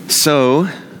So,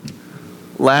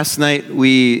 last night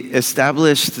we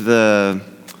established the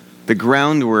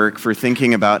groundwork for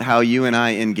thinking about how you and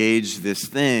I engage this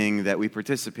thing that we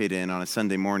participate in on a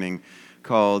Sunday morning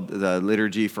called the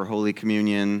Liturgy for Holy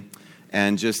Communion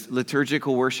and just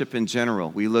liturgical worship in general.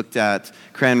 We looked at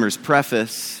Cranmer's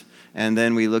preface, and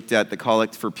then we looked at the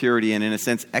Collect for Purity, and in a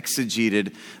sense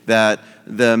exegeted that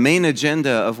the main agenda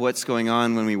of what's going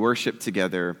on when we worship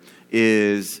together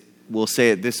is, we'll say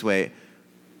it this way,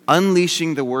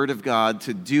 unleashing the Word of God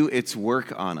to do its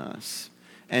work on us.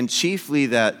 And chiefly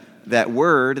that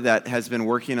Word that has been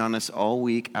working on us all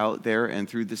week out there and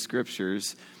through the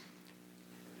Scriptures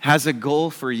has a goal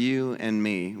for you and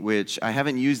me, which I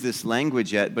haven't used this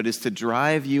language yet, but is to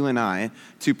drive you and I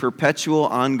to perpetual,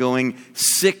 ongoing,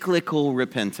 cyclical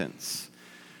repentance.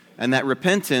 And that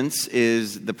repentance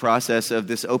is the process of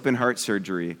this open heart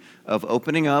surgery, of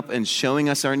opening up and showing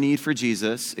us our need for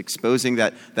Jesus, exposing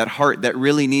that heart that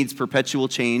really needs perpetual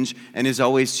change and is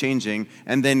always changing,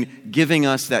 and then giving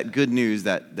us that good news,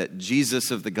 that Jesus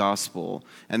of the gospel,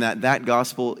 and that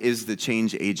gospel is the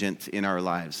change agent in our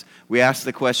lives. We ask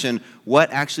the question,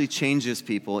 what actually changes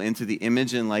people into the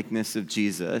image and likeness of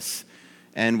Jesus?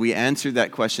 And we answered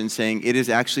that question saying, it is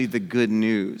actually the good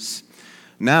news.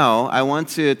 Now, I want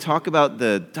to talk about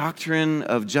the doctrine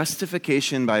of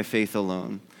justification by faith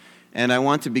alone. And I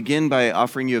want to begin by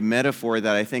offering you a metaphor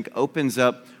that I think opens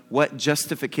up what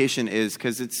justification is,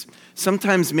 because it's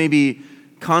sometimes maybe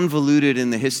convoluted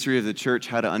in the history of the church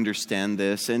how to understand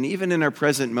this. And even in our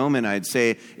present moment, I'd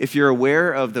say, if you're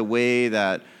aware of the way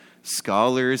that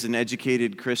scholars and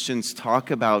educated Christians talk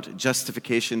about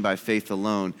justification by faith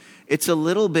alone, it's a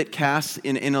little bit cast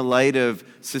in a light of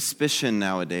suspicion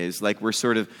nowadays, like we're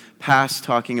sort of past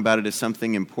talking about it as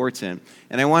something important.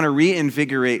 And I want to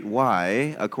reinvigorate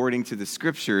why, according to the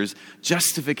Scriptures,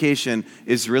 justification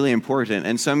is really important.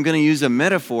 And so I'm going to use a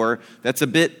metaphor that's a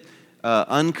bit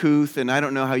uncouth, and I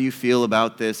don't know how you feel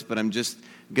about this, but I'm just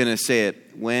going to say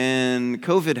it. When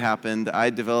COVID happened, I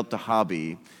developed a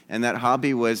hobby, and that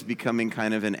hobby was becoming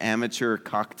kind of an amateur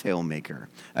cocktail maker.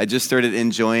 I just started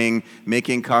enjoying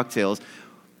making cocktails.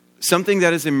 Something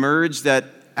that has emerged that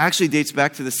actually dates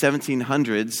back to the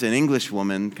 1700s, an English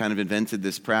woman kind of invented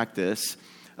this practice,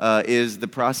 is the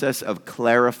process of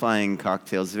clarifying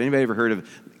cocktails. Have anybody ever heard of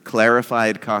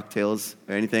clarified cocktails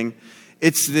or anything?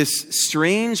 It's this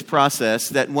strange process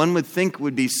that one would think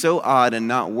would be so odd and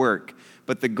not work.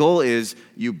 But the goal is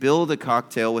you build a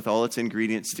cocktail with all its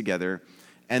ingredients together,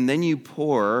 and then you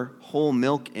pour whole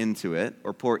milk into it,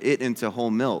 or pour it into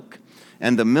whole milk.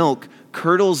 And the milk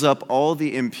curdles up all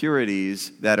the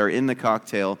impurities that are in the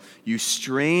cocktail. You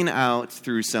strain out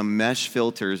through some mesh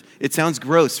filters. It sounds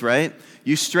gross, right?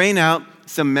 You strain out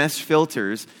some mesh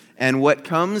filters, and what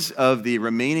comes of the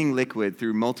remaining liquid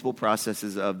through multiple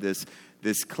processes of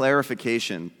this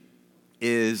clarification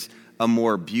is a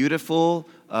more beautiful,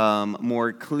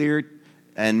 more clear,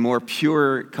 and more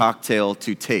pure cocktail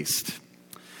to taste.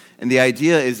 And the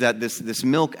idea is that this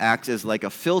milk acts as like a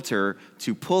filter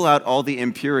to pull out all the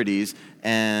impurities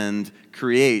and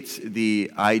create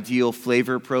the ideal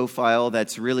flavor profile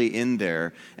that's really in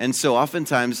there. And so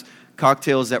oftentimes,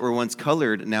 cocktails that were once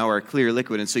colored now are clear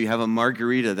liquid. And so you have a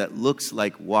margarita that looks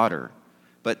like water,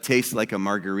 but tastes like a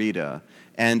margarita.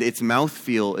 And its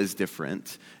mouthfeel is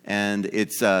different, and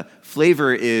its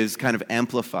flavor is kind of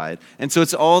amplified. And so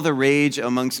it's all the rage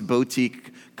amongst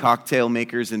boutique cocktail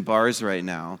makers and bars right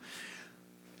now.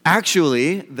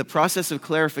 Actually, the process of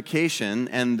clarification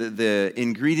and the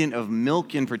ingredient of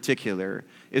milk in particular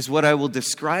is what I will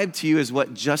describe to you as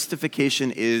what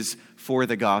justification is for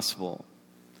the gospel.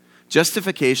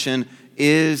 Justification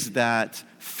is that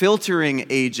filtering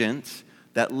agent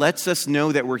that lets us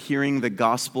know that we're hearing the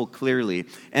gospel clearly.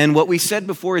 And what we said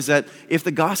before is that if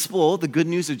the gospel, the good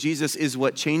news of Jesus, is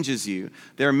what changes you,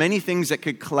 there are many things that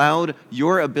could cloud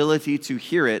your ability to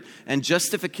hear it. And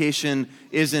justification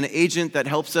is an agent that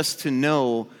helps us to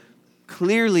know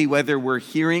clearly whether we're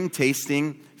hearing,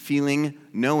 tasting, feeling,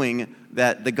 knowing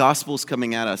that the gospel's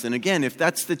coming at us. And again, if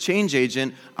that's the change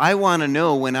agent, I want to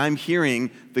know when I'm hearing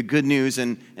the good news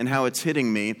and how it's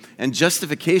hitting me. And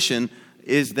justification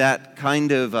is that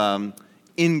kind of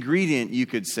ingredient, you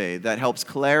could say, that helps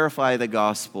clarify the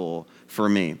gospel for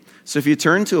me. So if you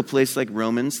turn to a place like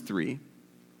Romans 3,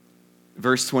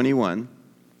 verse 21,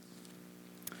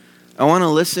 I want to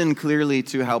listen clearly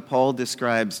to how Paul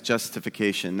describes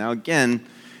justification. Now again,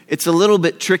 it's a little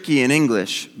bit tricky in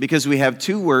English because we have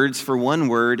two words for one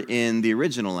word in the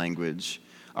original language.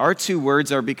 Our two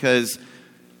words are because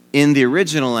in the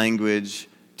original language,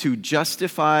 to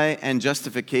justify and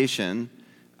justification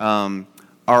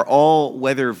are all,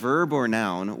 whether verb or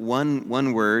noun,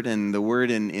 one word, and the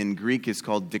word in Greek is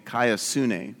called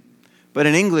dikaiosune. But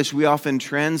in English, we often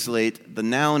translate the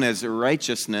noun as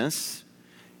righteousness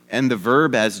and the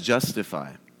verb as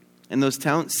justify. And those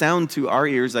sound to our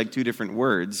ears like two different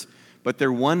words, but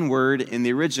they're one word in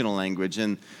the original language.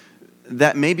 And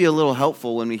that may be a little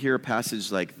helpful when we hear a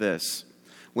passage like this.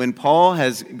 When Paul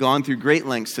has gone through great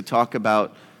lengths to talk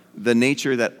about the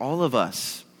nature that all of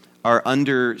us are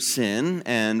under sin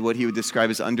and what he would describe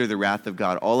as under the wrath of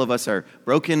God. All of us are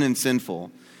broken and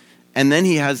sinful. And then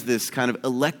he has this kind of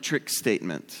electric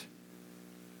statement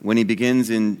when he begins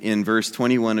in verse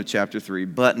 21 of chapter 3.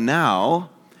 But now,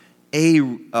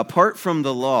 apart from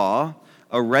the law,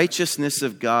 a righteousness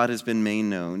of God has been made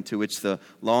known, to which the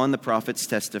law and the prophets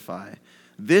testify.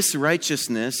 This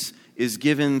righteousness is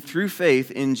given through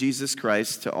faith in Jesus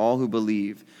Christ to all who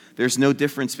believe. There's no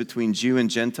difference between Jew and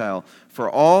Gentile, for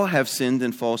all have sinned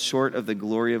and fall short of the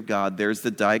glory of God. There's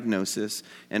the diagnosis,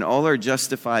 and all are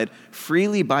justified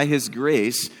freely by his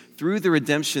grace through the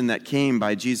redemption that came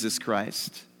by Jesus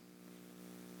Christ.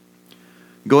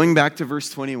 Going back to verse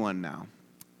 21 now.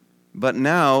 But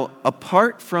now,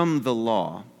 apart from the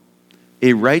law,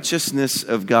 a righteousness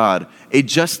of God, a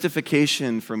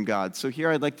justification from God. So here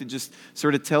I'd like to just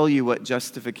sort of tell you what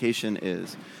justification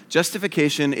is.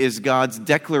 Justification is God's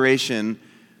declaration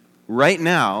right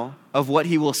now of what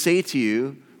he will say to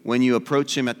you when you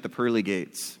approach him at the pearly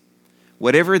gates.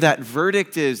 Whatever that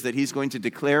verdict is that he's going to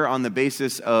declare on the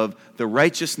basis of the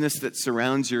righteousness that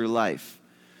surrounds your life.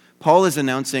 Paul is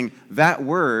announcing that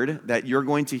word that you're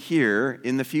going to hear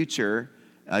in the future,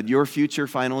 your future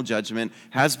final judgment,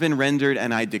 has been rendered,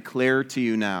 and I declare to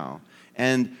you now.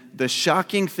 And the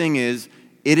shocking thing is,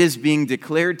 it is being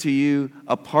declared to you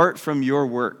apart from your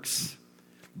works,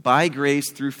 by grace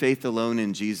through faith alone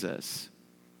in Jesus.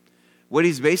 What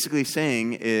he's basically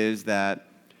saying is that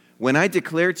when I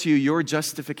declare to you your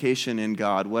justification in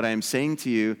God, what I'm saying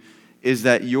to you is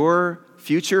that your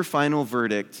future final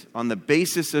verdict on the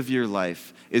basis of your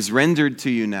life is rendered to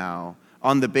you now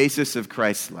on the basis of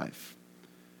Christ's life.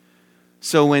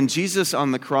 So when Jesus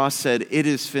on the cross said, "It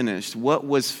is finished," what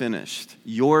was finished?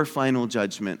 Your final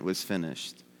judgment was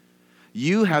finished.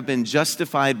 You have been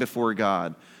justified before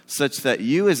God, such that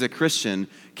you as a Christian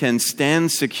can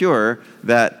stand secure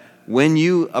that when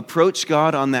you approach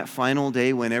God on that final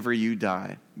day, whenever you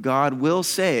die, God will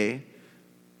say,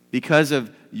 because of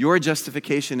your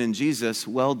justification in Jesus,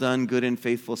 "Well done, good and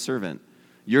faithful servant."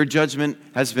 Your judgment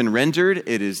has been rendered,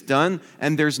 it is done,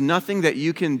 and there's nothing that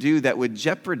you can do that would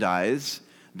jeopardize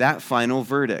that final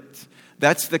verdict.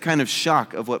 That's the kind of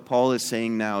shock of what Paul is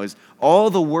saying now, is all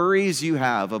the worries you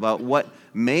have about what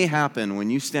may happen when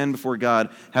you stand before God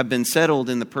have been settled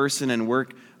in the person and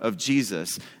work of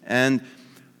Jesus. And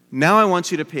now I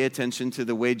want you to pay attention to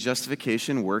the way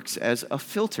justification works as a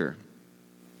filter.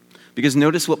 Because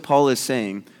notice what Paul is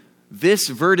saying. This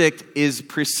verdict is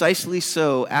precisely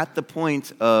so at the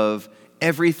point of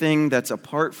everything that's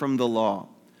apart from the law.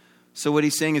 So what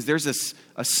he's saying is there's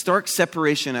a stark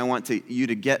separation I want you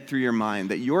to get through your mind,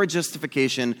 that your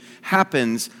justification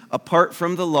happens apart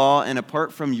from the law and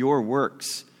apart from your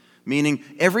works. Meaning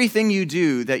everything you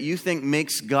do that you think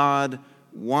makes God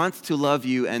want to love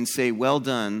you and say, "Well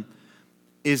done,"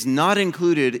 is not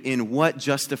included in what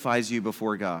justifies you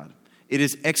before God. It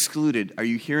is excluded. Are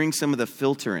you hearing some of the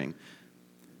filtering?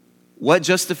 What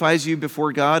justifies you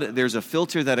before God? There's a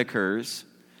filter that occurs,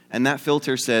 and that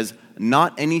filter says,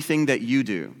 not anything that you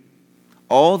do.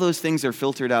 All those things are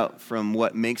filtered out from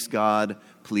what makes God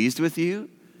pleased with you,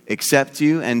 accept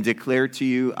you, and declare to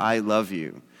you, "I love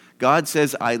you." God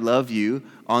says, "I love you"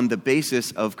 on the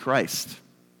basis of Christ,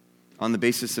 on the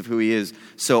basis of who he is.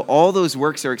 So all those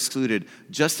works are excluded.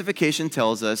 Justification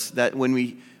tells us that when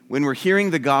we're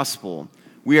hearing the gospel,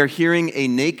 we are hearing a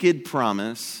naked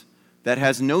promise that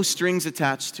has no strings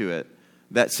attached to it,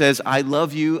 that says, "I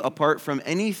love you" apart from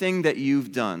anything that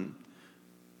you've done,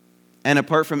 and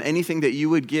apart from anything that you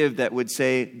would give that would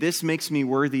say, "This makes me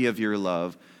worthy of your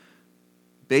love."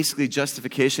 Basically,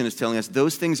 justification is telling us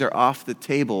those things are off the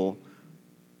table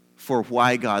for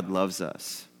why God loves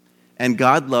us. And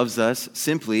God loves us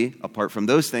simply, apart from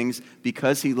those things,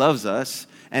 because he loves us.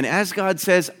 And as God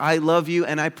says, "I love you,"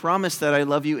 and I promise that I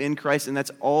love you in Christ, and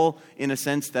that's all, in a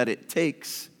sense, that it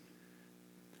takes.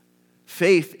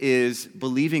 Faith is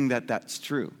believing that that's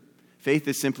true. Faith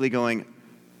is simply going,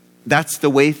 that's the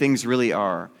way things really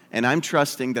are. And I'm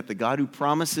trusting that the God who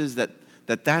promises that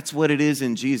that's what it is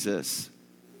in Jesus,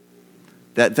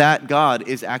 that God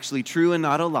is actually true and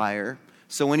not a liar.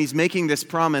 So when he's making this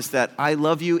promise that "I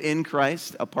love you in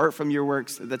Christ," apart from your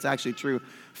works, that's actually true.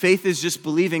 Faith is just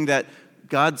believing that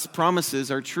God's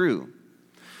promises are true.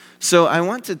 So I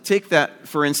want to take that,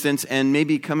 for instance, and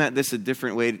maybe come at this a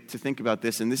different way to think about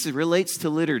this, and this relates to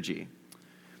liturgy.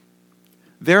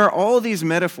 There are all these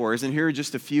metaphors, and here are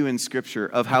just a few in Scripture,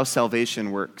 of how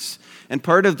salvation works. And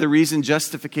part of the reason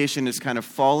justification has kind of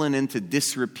fallen into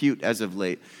disrepute as of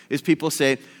late is people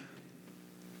say,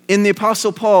 in the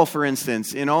Apostle Paul, for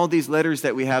instance, in all these letters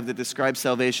that we have that describe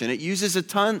salvation, it uses a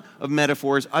ton of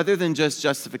metaphors other than just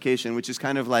justification, which is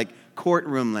kind of like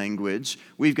courtroom language.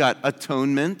 We've got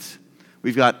atonement.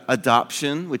 We've got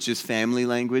adoption, which is family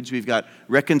language. We've got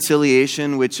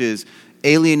reconciliation, which is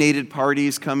alienated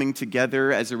parties coming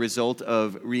together as a result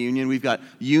of reunion. We've got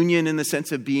union in the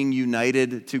sense of being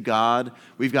united to God.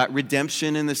 We've got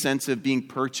redemption in the sense of being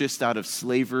purchased out of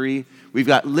slavery. We've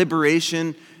got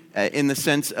liberation in the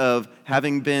sense of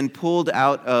having been pulled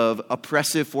out of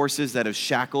oppressive forces that have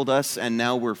shackled us and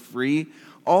now we're free.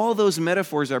 All those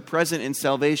metaphors are present in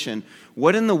salvation.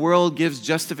 What in the world gives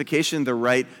justification the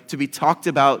right to be talked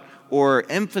about or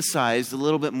emphasized a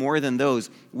little bit more than those?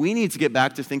 We need to get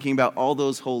back to thinking about all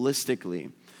those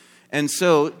holistically. And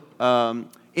so,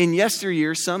 in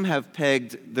yesteryear, some have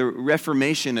pegged the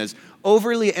Reformation as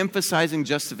overly emphasizing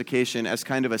justification as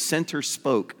kind of a center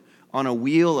spoke on a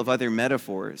wheel of other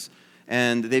metaphors.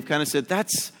 And they've kind of said,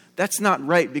 that's not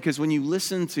right, because when you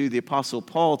listen to the Apostle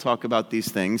Paul talk about these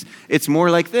things, it's more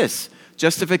like this.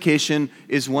 Justification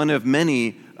is one of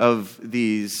many of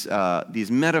these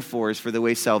metaphors for the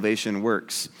way salvation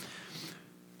works.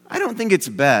 I don't think it's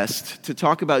best to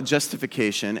talk about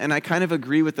justification, and I kind of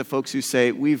agree with the folks who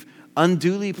say we've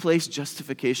unduly placed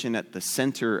justification at the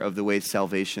center of the way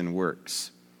salvation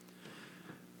works.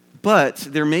 But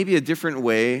there may be a different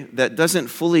way that doesn't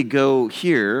fully go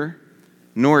here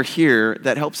nor here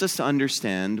that helps us to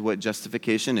understand what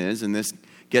justification is, and this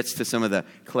gets to some of the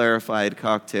clarified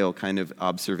cocktail kind of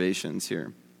observations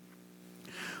here.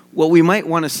 What we might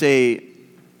want to say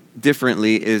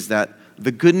differently is that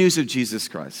the good news of Jesus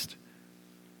Christ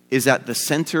is at the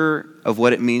center of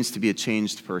what it means to be a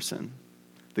changed person.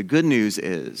 The good news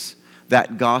is,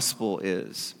 that gospel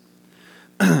is.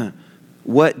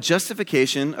 What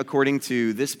justification, according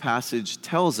to this passage,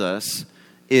 tells us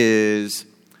is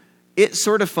it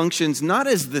sort of functions not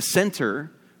as the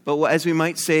center, but as we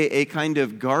might say, a kind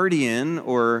of guardian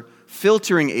or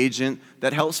filtering agent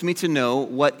that helps me to know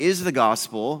what is the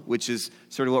gospel, which is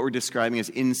sort of what we're describing as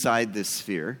inside this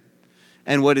sphere,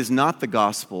 and what is not the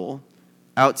gospel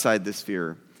outside this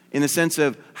sphere. In the sense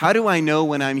of, how do I know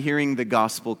when I'm hearing the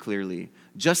gospel clearly?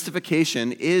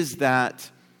 Justification is that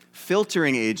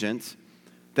filtering agent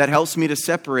that helps me to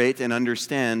separate and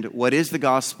understand what is the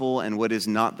gospel and what is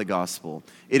not the gospel.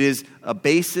 It is a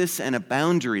basis and a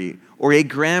boundary, or a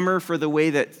grammar for the way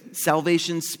that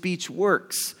salvation speech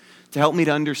works, to help me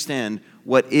to understand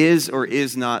what is or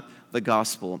is not the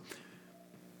gospel.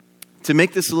 To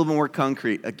make this a little more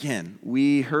concrete, again,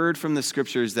 we heard from the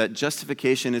scriptures that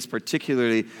justification is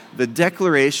particularly the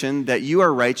declaration that you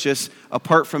are righteous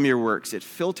apart from your works. It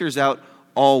filters out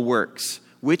all works,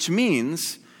 which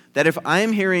means that if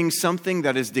I'm hearing something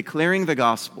that is declaring the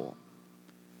gospel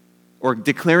or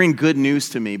declaring good news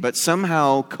to me, but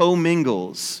somehow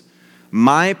commingles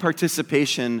my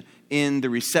participation in the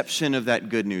reception of that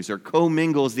good news, or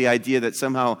commingles the idea that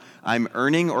somehow I'm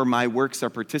earning or my works are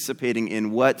participating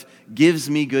in what gives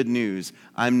me good news,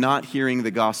 I'm not hearing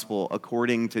the gospel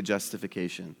according to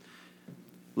justification.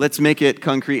 Let's make it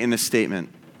concrete in a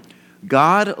statement.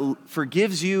 God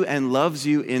forgives you and loves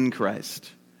you in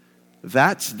Christ.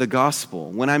 That's the gospel.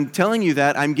 When I'm telling you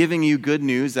that, I'm giving you good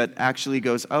news that actually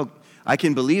goes, oh, I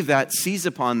can believe that, seize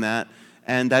upon that,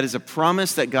 and that is a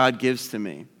promise that God gives to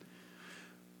me.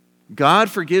 God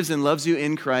forgives and loves you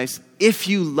in Christ if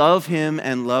you love Him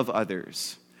and love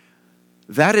others.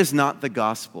 That is not the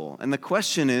gospel. And the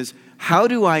question is, how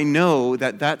do I know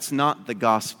that that's not the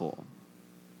gospel?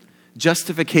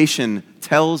 Justification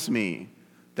tells me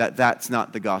that that's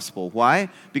not the gospel. Why?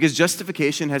 Because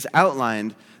justification has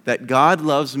outlined that God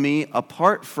loves me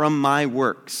apart from my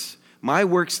works. My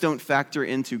works don't factor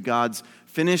into God's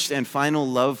finished and final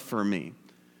love for me.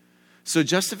 So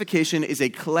justification is a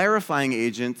clarifying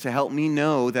agent to help me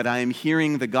know that I am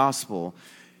hearing the gospel.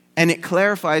 And it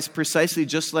clarifies precisely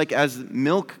just like as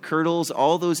milk curdles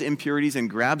all those impurities and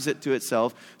grabs it to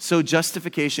itself, so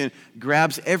justification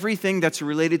grabs everything that's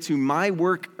related to my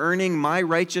work earning my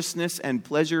righteousness and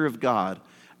pleasure of God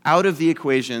out of the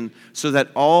equation, so that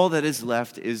all that is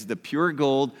left is the pure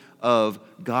gold of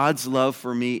God's love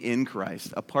for me in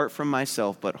Christ, apart from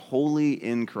myself, but wholly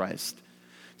in Christ.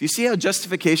 Do you see how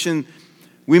justification,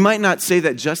 we might not say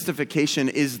that justification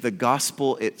is the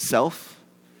gospel itself,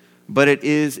 but it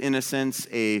is, in a sense,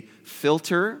 a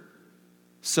filter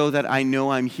so that I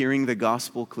know I'm hearing the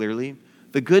gospel clearly?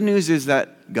 The good news is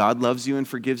that God loves you and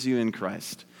forgives you in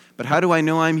Christ. But how do I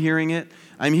know I'm hearing it?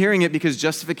 I'm hearing it because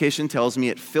justification tells me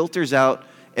it filters out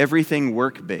everything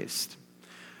work-based.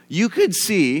 You could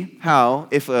see how,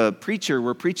 if a preacher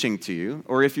were preaching to you,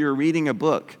 or if you were reading a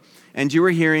book, and you were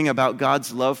hearing about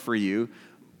God's love for you,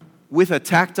 with a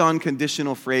tacked-on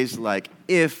conditional phrase like,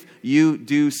 if you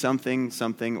do something,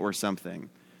 something, or something,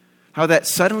 how that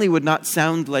suddenly would not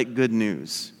sound like good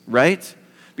news, right?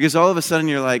 Because all of a sudden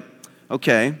you're like,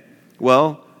 okay,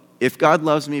 well, if God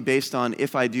loves me based on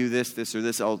if I do this, this, or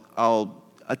this, I'll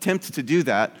attempt to do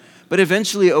that. But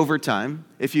eventually over time,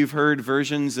 if you've heard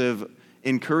versions of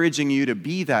encouraging you to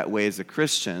be that way as a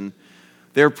Christian,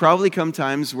 there probably come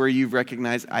times where you've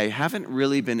recognized, I haven't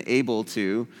really been able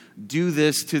to do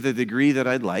this to the degree that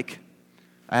I'd like.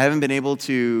 I haven't been able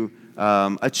to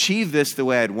achieve this the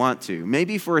way I'd want to.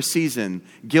 Maybe for a season,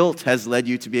 guilt has led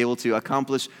you to be able to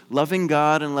accomplish loving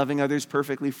God and loving others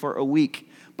perfectly for a week.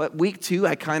 But week 2,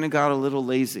 I kind of got a little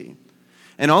lazy.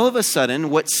 And all of a sudden,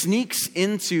 what sneaks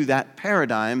into that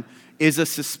paradigm is a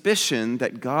suspicion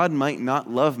that God might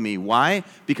not love me. Why?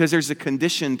 Because there's a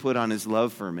condition put on his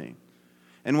love for me.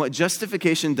 And what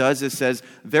justification does is says,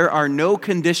 there are no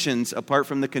conditions apart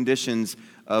from the conditions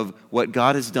of what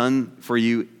God has done for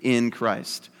you in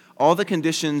Christ. All the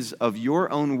conditions of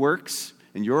your own works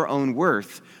and your own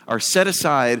worth are set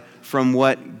aside from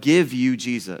what give you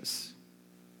Jesus.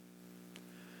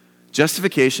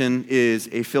 Justification is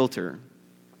a filter.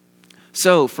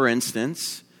 So, for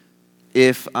instance,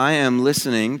 if I am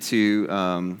listening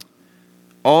to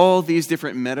all these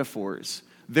different metaphors,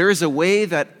 there is a way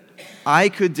that I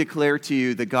could declare to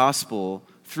you the gospel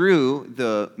through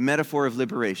the metaphor of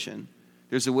liberation.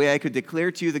 There's a way I could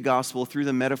declare to you the gospel through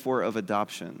the metaphor of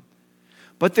adoption.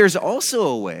 But there's also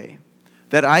a way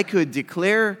that I could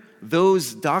declare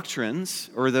those doctrines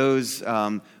or those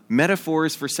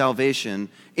metaphors for salvation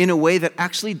in a way that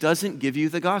actually doesn't give you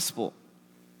the gospel.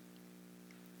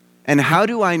 And how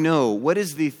do I know? What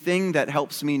is the thing that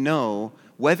helps me know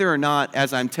whether or not,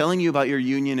 as I'm telling you about your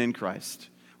union in Christ,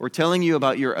 or telling you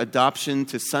about your adoption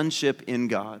to sonship in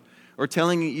God, or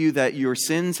telling you that your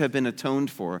sins have been atoned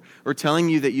for, or telling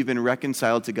you that you've been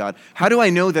reconciled to God, how do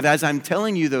I know that as I'm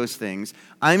telling you those things,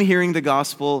 I'm hearing the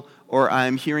gospel or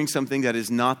I'm hearing something that is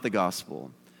not the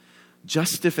gospel?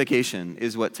 Justification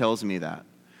is what tells me that.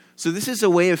 So this is a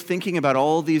way of thinking about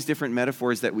all these different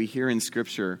metaphors that we hear in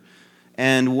Scripture.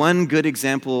 And one good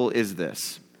example is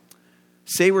this.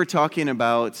 Say we're talking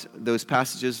about those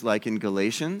passages like in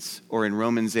Galatians or in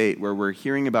Romans 8 where we're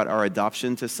hearing about our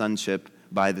adoption to sonship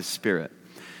by the Spirit.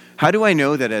 How do I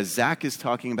know that as Zac is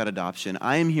talking about adoption,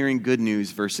 I am hearing good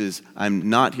news versus I'm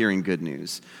not hearing good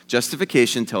news?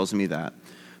 Justification tells me that.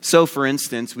 So, for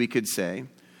instance, we could say,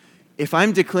 if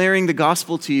I'm declaring the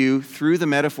gospel to you through the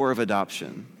metaphor of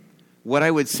adoption, what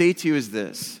I would say to you is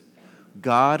this: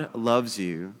 God loves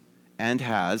you and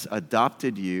has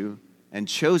adopted you and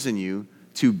chosen you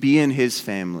to be in his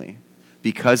family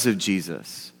because of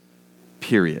Jesus.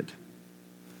 Period.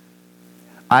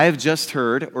 I have just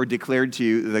heard or declared to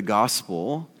you the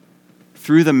gospel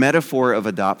through the metaphor of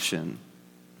adoption.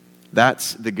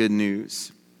 That's the good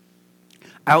news.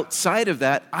 Outside of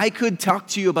that, I could talk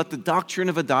to you about the doctrine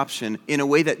of adoption in a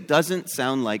way that doesn't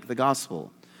sound like the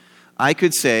gospel. I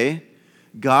could say,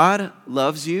 God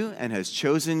loves you and has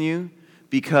chosen you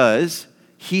because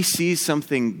he sees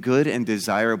something good and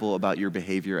desirable about your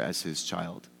behavior as his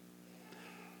child.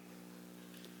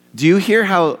 Do you hear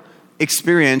how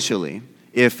experientially,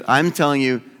 if I'm telling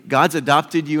you God's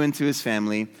adopted you into his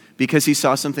family because he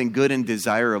saw something good and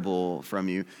desirable from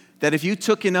you, that if you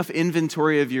took enough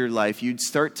inventory of your life, you'd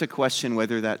start to question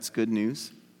whether that's good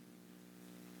news?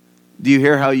 Do you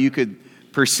hear how you could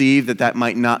perceive that that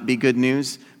might not be good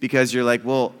news? Because you're like,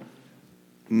 well,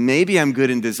 maybe I'm good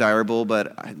and desirable,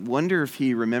 but I wonder if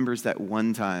he remembers that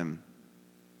one time.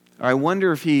 Or I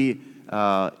wonder if he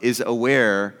is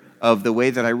aware of the way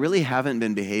that I really haven't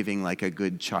been behaving like a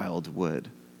good child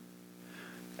would.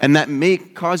 And that may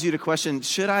cause you to question,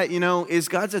 is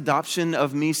God's adoption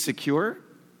of me secure?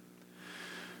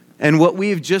 And what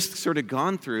we've just sort of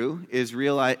gone through is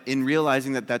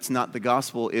realizing that that's not the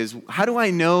gospel is, how do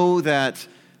I know that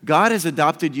God has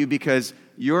adopted you because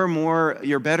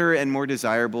you're better and more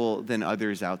desirable than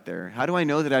others out there? How do I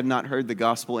know that I've not heard the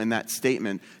gospel in that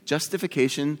statement?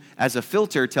 Justification as a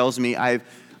filter tells me I've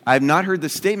not heard the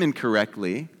statement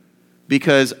correctly,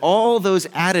 because all those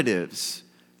additives,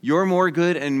 you're more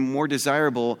good and more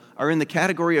desirable, are in the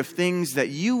category of things that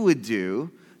you would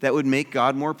do that would make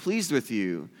God more pleased with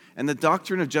you. And the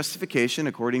doctrine of justification,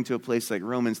 according to a place like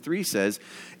Romans 3 says,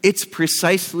 it's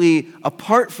precisely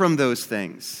apart from those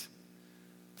things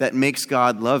that makes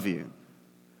God love you.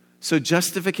 So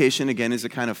justification, again, is a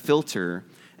kind of filter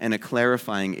and a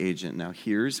clarifying agent. Now,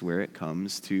 here's where it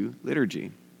comes to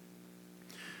liturgy.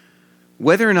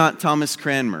 Whether or not Thomas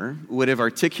Cranmer would have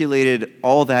articulated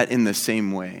all that in the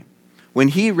same way, when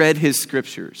he read his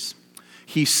scriptures,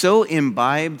 he so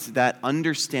imbibed that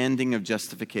understanding of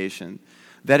justification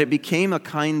that it became a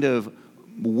kind of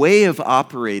way of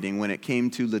operating when it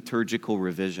came to liturgical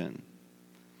revision.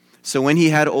 So when he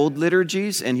had old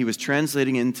liturgies and he was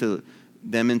translating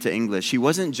them into English, he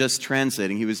wasn't just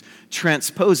translating, he was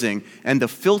transposing, and the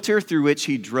filter through which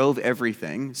he drove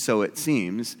everything, so it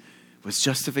seems, was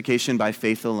justification by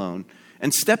faith alone.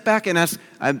 And step back and ask,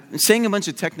 I'm saying a bunch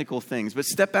of technical things, but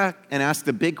step back and ask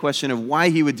the big question of why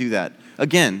he would do that.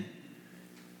 Again,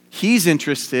 he's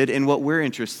interested in what we're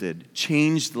interested,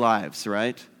 changed lives,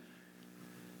 right?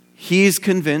 He's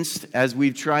convinced, as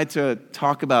we've tried to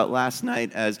talk about last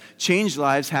night, as changed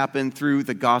lives happen through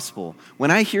the gospel. When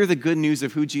I hear the good news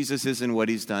of who Jesus is and what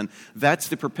he's done, that's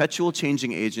the perpetual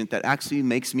changing agent that actually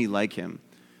makes me like him.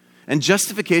 And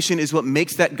justification is what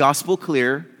makes that gospel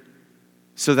clear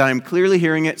so that I'm clearly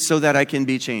hearing it so that I can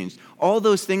be changed. All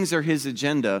those things are his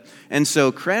agenda. And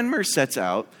so Cranmer sets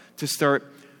out to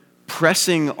start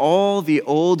pressing all the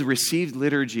old received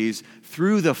liturgies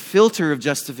through the filter of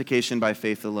justification by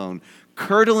faith alone,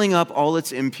 curdling up all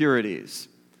its impurities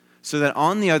so that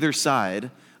on the other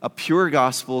side, a pure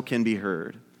gospel can be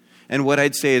heard. And what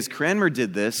I'd say is Cranmer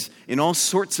did this in all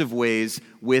sorts of ways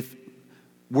with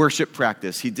worship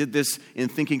practice. He did this in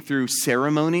thinking through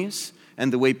ceremonies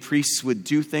and the way priests would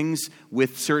do things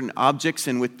with certain objects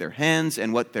and with their hands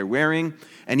and what they're wearing.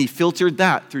 And he filtered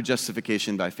that through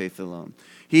justification by faith alone.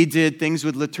 He did things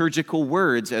with liturgical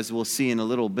words, as we'll see in a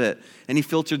little bit. And he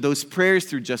filtered those prayers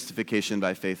through justification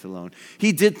by faith alone.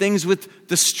 He did things with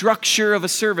the structure of a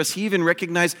service. He even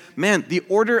recognized, man, the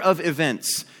order of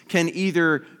events can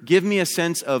either give me a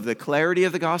sense of the clarity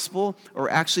of the gospel or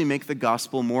actually make the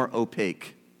gospel more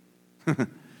opaque.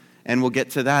 And we'll get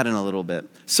to that in a little bit.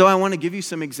 So I want to give you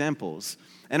some examples.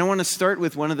 And I want to start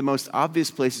with one of the most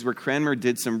obvious places where Cranmer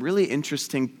did some really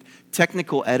interesting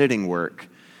technical editing work.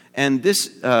 And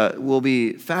this will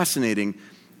be fascinating.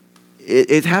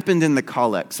 It happened in the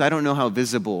collects. I don't know how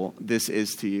visible this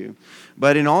is to you.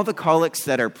 But in all the collects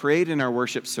that are prayed in our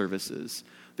worship services,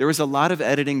 there was a lot of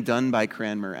editing done by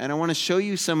Cranmer. And I want to show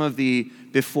you some of the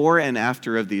before and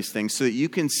after of these things so that you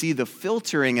can see the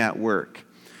filtering at work.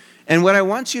 And what I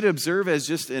want you to observe as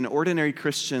just an ordinary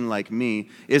Christian like me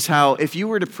is how if you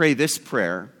were to pray this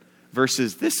prayer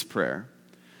versus this prayer,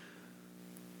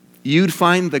 you'd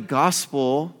find the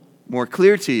gospel more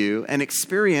clear to you, and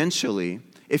experientially,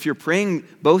 if you're praying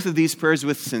both of these prayers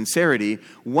with sincerity,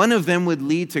 one of them would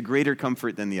lead to greater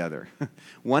comfort than the other.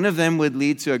 One of them would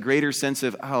lead to a greater sense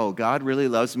of, oh, God really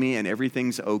loves me and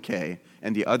everything's okay,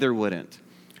 and the other wouldn't.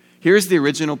 Here's the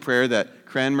original prayer that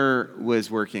Cranmer was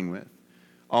working with.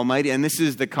 Almighty, and this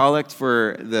is the collect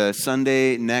for the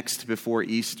Sunday next before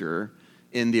Easter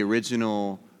in the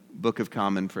original Book of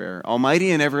Common Prayer.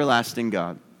 Almighty and everlasting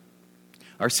God,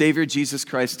 our Savior Jesus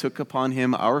Christ took upon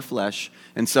him our flesh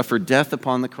and suffered death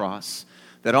upon the cross,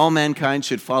 that all mankind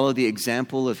should follow the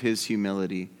example of his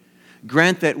humility.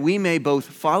 Grant that we may both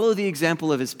follow the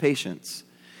example of his patience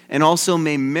and also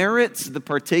may merit the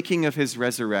partaking of his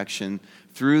resurrection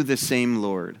through the same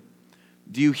Lord.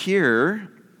 Do you hear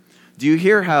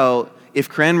how if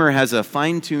Cranmer has a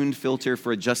fine-tuned filter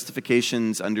for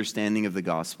justification's understanding of the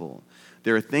gospel,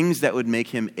 there are things that would make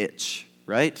him itch,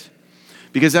 right?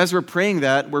 Because as we're praying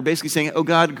that, we're basically saying, oh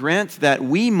God, grant that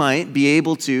we might be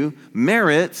able to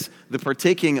merit the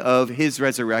partaking of his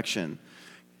resurrection.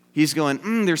 He's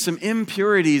going, there's some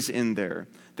impurities in there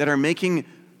that are making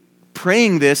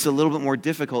praying this a little bit more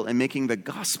difficult and making the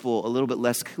gospel a little bit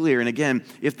less clear. And again,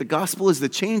 if the gospel is the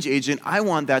change agent, I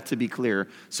want that to be clear.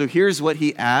 So here's what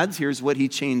he adds, here's what he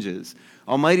changes.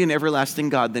 Almighty and everlasting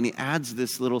God, then he adds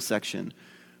this little section,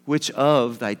 which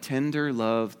of thy tender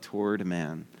love toward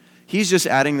man. He's just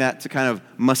adding that to kind of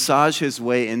massage his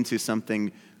way into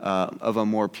something of a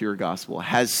more pure gospel.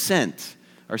 Has sent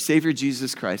our Savior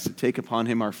Jesus Christ to take upon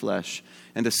him our flesh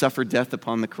and to suffer death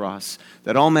upon the cross,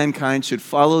 that all mankind should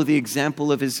follow the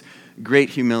example of his great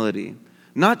humility.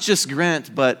 Not just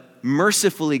grant, but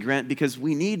mercifully grant, because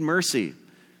we need mercy.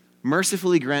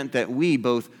 Mercifully grant that we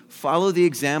both follow the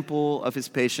example of his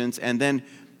patience, and then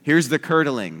here's the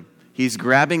curdling. He's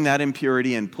grabbing that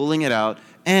impurity and pulling it out,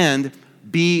 and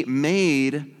be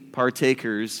made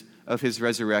partakers of his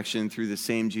resurrection through the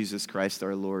same Jesus Christ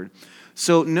our Lord.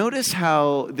 So notice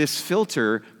how this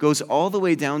filter goes all the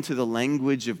way down to the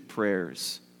language of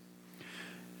prayers.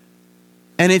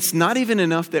 And it's not even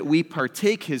enough that we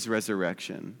partake his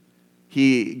resurrection.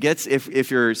 He gets, if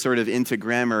you're sort of into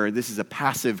grammar, this is a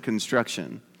passive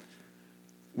construction.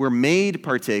 We're made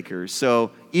partakers.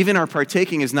 So even our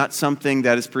partaking is not something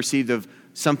that is perceived of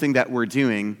something that we're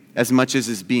doing as much as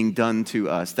is being done to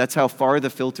us. That's how far the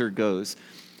filter goes.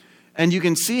 And you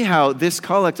can see how this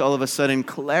collect all of a sudden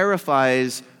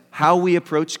clarifies how we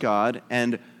approach God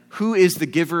and who is the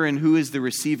giver and who is the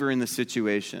receiver in the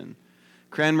situation.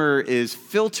 Cranmer is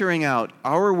filtering out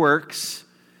our works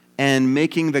and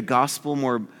making the gospel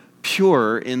more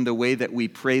pure in the way that we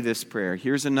pray this prayer.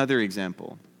 Here's another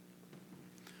example.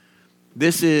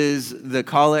 This is the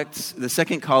collect, the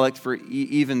second collect for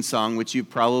Evensong, which you've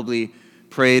probably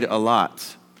prayed a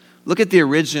lot. Look at the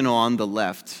original on the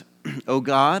left. O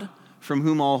God, from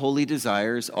whom all holy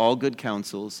desires, all good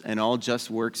counsels, and all just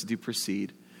works do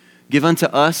proceed, give unto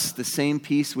us the same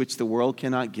peace which the world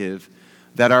cannot give,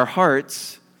 that our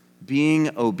hearts,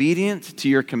 being obedient to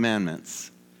your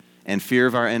commandments, and fear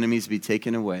of our enemies be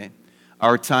taken away,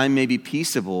 our time may be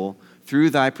peaceable through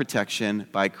thy protection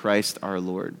by Christ our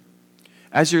Lord.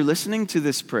 As you're listening to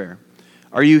this prayer,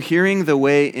 are you hearing the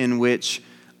way in which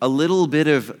a little bit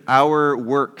of our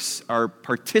works are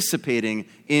participating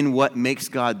in what makes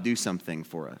God do something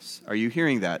for us? Are you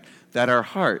hearing that? That our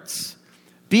hearts,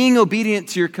 being obedient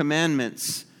to your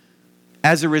commandments,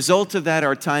 as a result of that,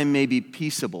 our time may be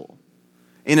peaceable.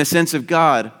 In a sense of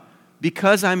God,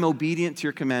 because I'm obedient to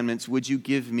your commandments, would you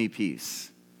give me peace?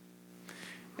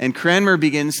 And Cranmer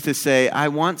begins to say, I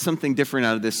want something different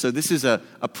out of this. So this is a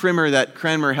primer that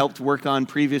Cranmer helped work on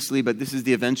previously, but this is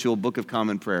the eventual Book of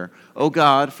Common Prayer. O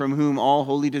God, from whom all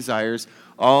holy desires,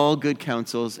 all good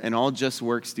counsels, and all just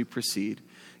works do proceed,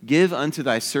 give unto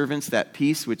thy servants that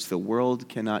peace which the world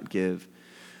cannot give,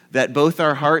 that both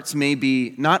our hearts may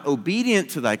be not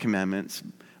obedient to thy commandments,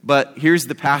 but here's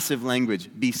the passive language,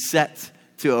 be set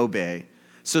to obey.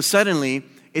 So suddenly,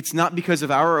 it's not because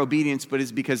of our obedience, but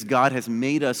it's because God has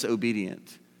made us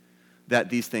obedient that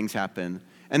these things happen.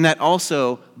 And that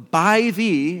also, by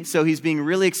thee, so he's being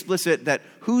really explicit that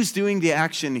who's doing the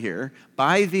action here?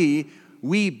 By thee,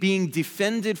 we being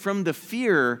defended from the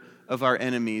fear of our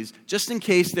enemies, just in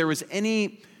case there was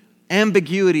any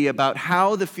ambiguity about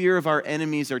how the fear of our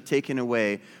enemies are taken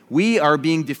away, we are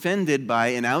being defended by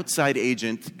an outside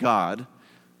agent, God,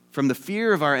 from the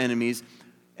fear of our enemies,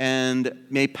 and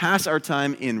may pass our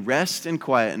time in rest and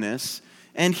quietness.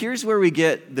 And here's where we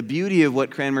get the beauty of what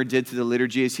Cranmer did to the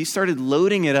liturgy is he started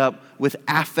loading it up with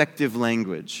affective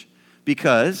language.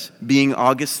 Because, being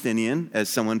Augustinian, as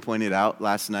someone pointed out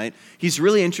last night, he's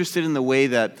really interested in the way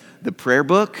that the prayer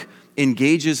book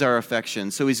engages our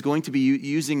affection. So he's going to be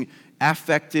using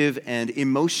affective and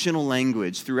emotional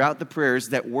language throughout the prayers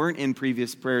that weren't in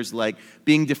previous prayers, like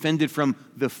being defended from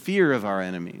the fear of our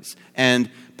enemies and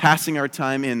passing our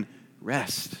time in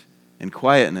rest and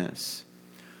quietness.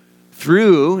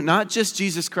 Through not just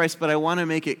Jesus Christ, but I want to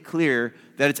make it clear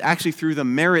that it's actually through the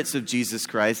merits of Jesus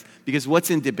Christ, because what's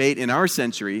in debate in our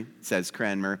century, says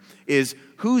Cranmer, is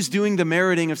who's doing the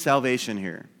meriting of salvation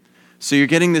here. So you're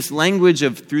getting this language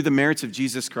of through the merits of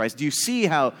Jesus Christ. Do you see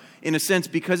how, in a sense,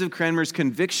 because of Cranmer's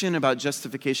conviction about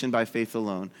justification by faith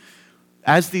alone,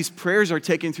 as these prayers are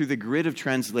taken through the grid of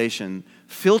translation,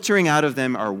 filtering out of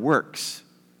them are works,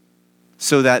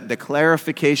 so that the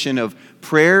clarification of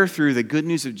prayer through the good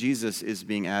news of Jesus is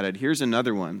being added. Here's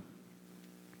another one.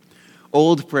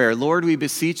 Old prayer. Lord, we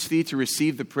beseech thee to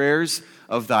receive the prayers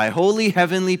of thy holy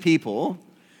heavenly people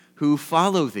who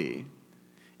follow thee,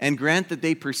 and grant that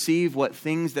they perceive what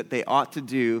things that they ought to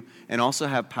do, and also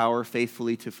have power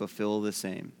faithfully to fulfill the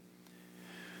same.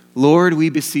 Lord, we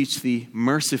beseech thee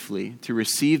mercifully to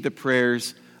receive the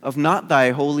prayers of not thy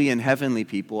holy and heavenly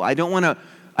people. I don't want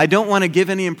to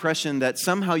give any impression that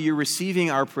somehow you're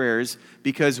receiving our prayers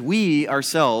because we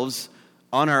ourselves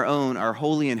on our own are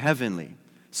holy and heavenly.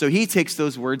 So he takes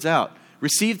those words out.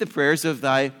 Receive the prayers of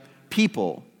thy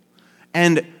people.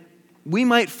 And we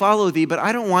might follow thee, but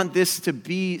I don't want this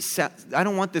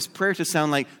prayer to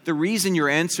sound like the reason you're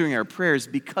answering our prayers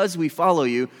because we follow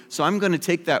you. So I'm going to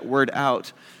take that word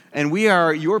out. And we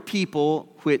are your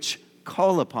people which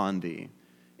call upon thee.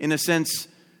 In a sense,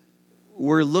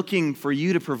 we're looking for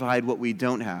you to provide what we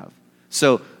don't have.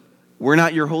 So we're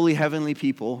not your holy heavenly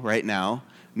people right now,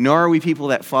 nor are we people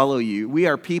that follow you. We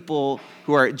are people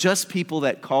who are just people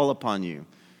that call upon you.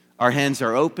 Our hands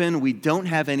are open. We don't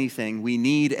have anything. We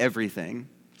need everything.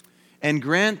 And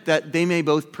grant that they may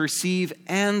both perceive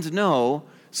and know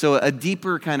So a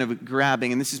deeper kind of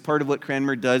grabbing, and this is part of what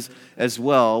Cranmer does as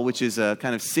well, which is a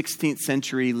kind of 16th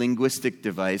century linguistic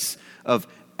device of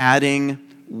adding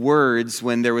words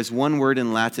when there was one word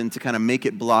in Latin to kind of make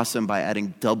it blossom by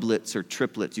adding doublets or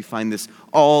triplets. You find this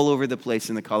all over the place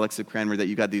in the Collects of Cranmer, that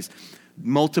you got these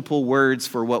multiple words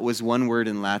for what was one word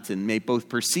in Latin, may both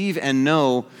perceive and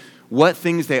know what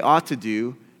things they ought to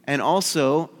do, and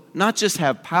also not just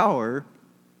have power,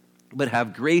 but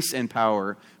have grace and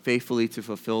power faithfully to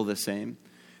fulfill the same.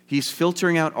 He's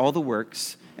filtering out all the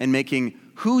works and making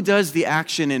who does the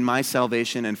action in my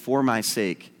salvation and for my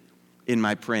sake in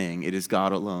my praying. It is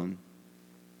God alone.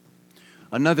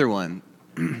 Another one,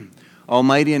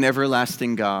 Almighty and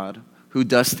everlasting God, who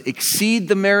dost exceed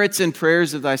the merits and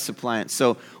prayers of thy suppliants.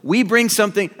 So we bring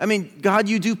something, God,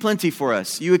 you do plenty for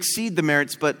us. You exceed the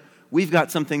merits, but we've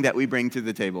got something that we bring to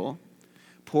the table.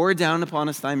 Pour down upon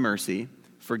us thy mercy,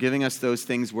 forgiving us those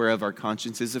things whereof our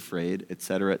conscience is afraid,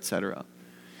 etc., etc.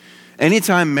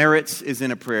 Anytime merits is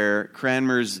in a prayer,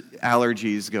 Cranmer's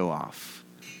allergies go off,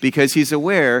 because he's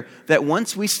aware that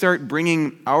once we start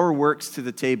bringing our works to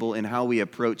the table in how we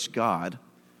approach God,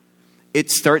 it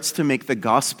starts to make the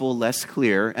gospel less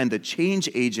clear, and the change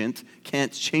agent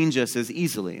can't change us as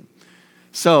easily.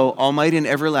 So, Almighty and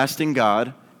everlasting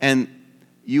God, and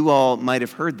you all might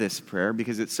have heard this prayer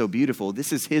because it's so beautiful.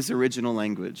 This is his original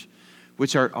language,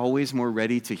 which are always more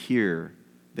ready to hear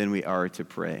than we are to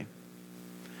pray.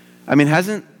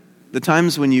 Hasn't the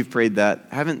times when you've prayed that,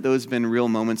 haven't those been real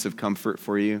moments of comfort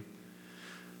for you?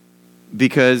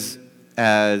 Because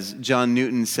as John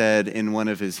Newton said in one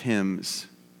of his hymns,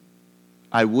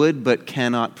 I would but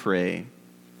cannot pray,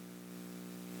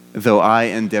 though I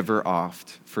endeavor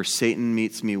oft, for Satan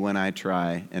meets me when I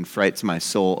try and frights my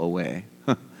soul away.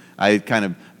 I kind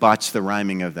of botched the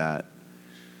rhyming of that.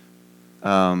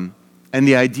 And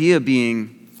the idea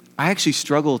being, I actually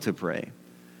struggle to pray.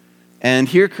 And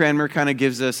here Cranmer kind of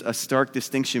gives us a stark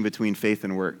distinction between faith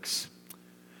and works.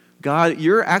 God,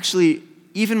 you're actually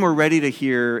even more ready to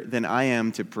hear than I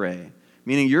am to pray.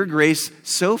 Meaning your grace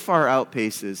so far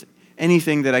outpaces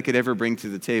anything that I could ever bring to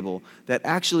the table that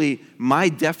actually my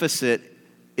deficit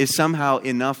is somehow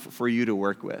enough for you to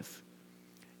work with.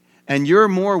 And you're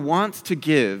more want to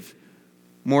give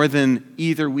more than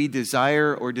either we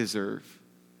desire or deserve.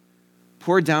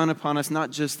 Pour down upon us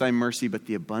not just thy mercy, but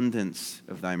the abundance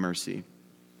of thy mercy.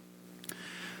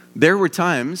 There were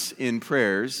times in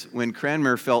prayers when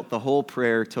Cranmer felt the whole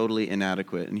prayer totally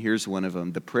inadequate, and here's one of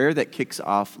them, the prayer that kicks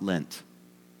off Lent.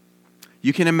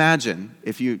 You can imagine,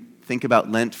 if you think about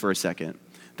Lent for a second,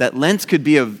 that Lent could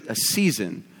be a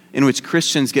season in which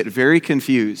Christians get very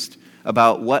confused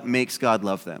about what makes God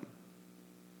love them.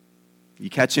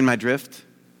 You catching my drift?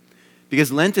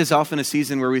 Because Lent is often a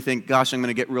season where we think, gosh, I'm going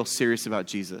to get real serious about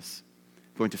Jesus.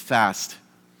 I'm going to fast.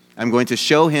 I'm going to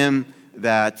show him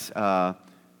that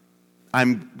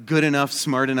I'm good enough,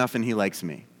 smart enough, and he likes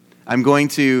me. I'm going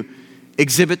to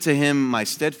exhibit to him my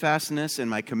steadfastness and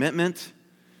my commitment,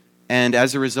 and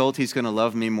as a result, he's going to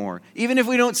love me more. Even if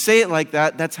we don't say it like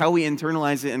that, that's how we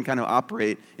internalize it and kind of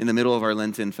operate in the middle of our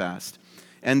Lenten fast.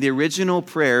 And the original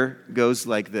prayer goes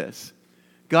like this.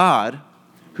 God,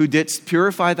 who didst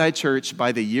purify thy church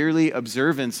by the yearly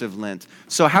observance of Lent.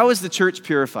 So how is the church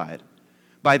purified?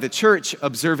 By the church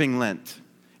observing Lent.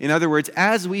 In other words,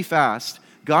 as we fast,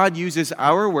 God uses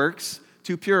our works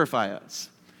to purify us.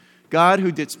 God,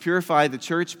 who didst purify the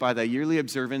church by thy yearly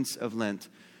observance of Lent,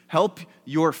 help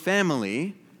your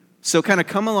family, so kind of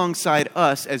come alongside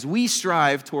us as we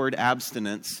strive toward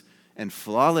abstinence and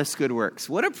flawless good works.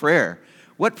 What a prayer.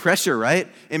 What pressure, right?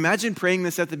 Imagine praying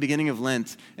this at the beginning of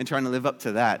Lent and trying to live up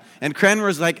to that. And Cranmer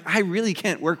was like, I really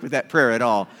can't work with that prayer at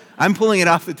all. I'm pulling it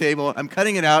off the table. I'm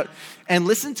cutting it out. And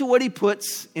listen to what he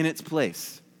puts in its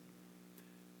place.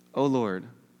 O Lord,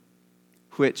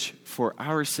 which for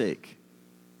our sake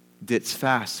didst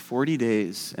fast 40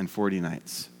 days and 40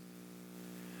 nights,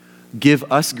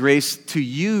 give us grace to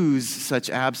use such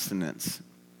abstinence,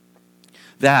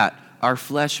 that our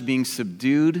flesh being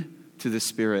subdued to the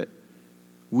Spirit,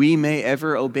 we may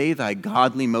ever obey thy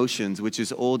godly motions, which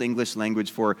is Old English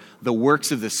language for the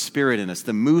works of the Spirit in us,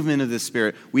 the movement of the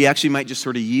Spirit. We actually might just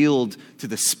sort of yield to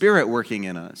the Spirit working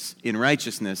in us, in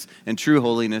righteousness and true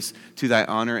holiness, to thy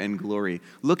honor and glory.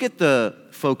 Look at the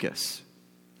focus.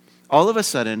 All of a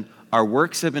sudden, our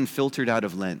works have been filtered out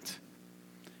of Lent.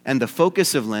 And the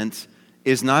focus of Lent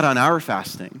is not on our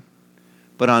fasting,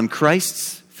 but on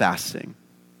Christ's fasting.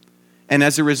 And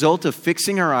as a result of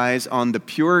fixing our eyes on the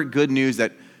pure good news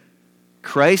that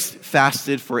Christ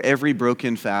fasted for every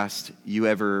broken fast you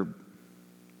ever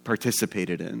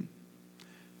participated in.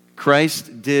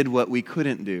 Christ did what we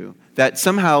couldn't do. That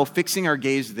somehow fixing our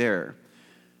gaze there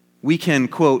we can,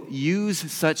 quote,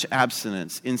 use such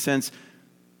abstinence, in sense,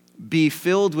 be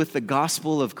filled with the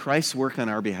gospel of Christ's work on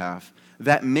our behalf,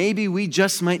 that maybe we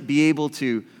just might be able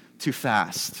to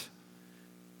fast.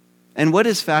 And what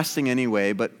is fasting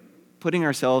anyway, but putting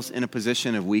ourselves in a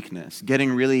position of weakness,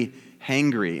 getting really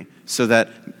hangry, so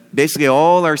that basically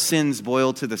all our sins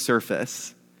boil to the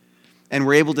surface. And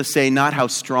we're able to say not how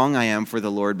strong I am for the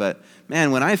Lord, but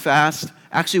man, when I fast,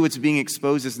 actually what's being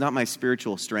exposed is not my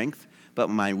spiritual strength, but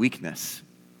my weakness.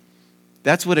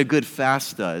 That's what a good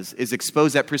fast does, is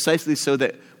expose that precisely so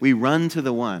that we run to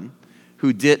the one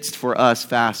who didst for us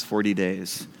fast 40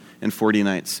 days and 40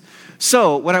 nights.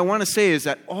 So what I want to say is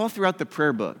that all throughout the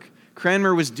prayer book,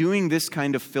 Cranmer was doing this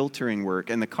kind of filtering work,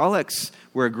 and the collects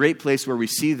were a great place where we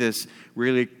see this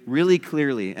really, really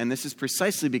clearly. And this is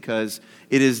precisely because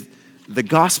it is the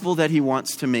gospel that he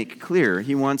wants to make clear.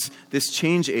 He wants this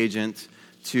change agent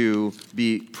to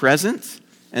be present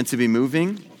and to be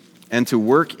moving and to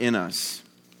work in us.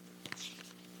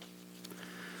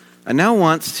 I now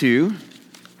want to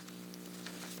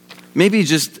maybe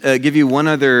just give you one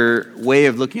other way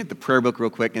of looking at the prayer book real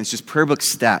quick, and it's just prayer book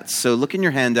stats. So look in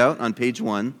your handout on page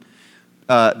 1.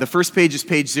 The first page is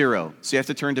page 0, so you have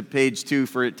to turn to page 2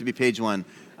 for it to be page 1.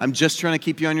 I'm just trying to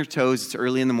keep you on your toes. It's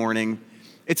early in the morning.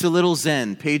 It's a little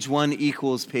zen. Page 1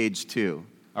 equals page 2,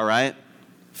 all right?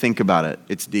 Think about it.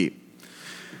 It's deep.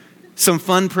 Some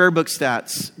fun prayer book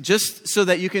stats, just so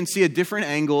that you can see a different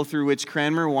angle through which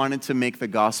Cranmer wanted to make the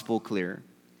gospel clear.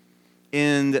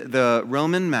 In the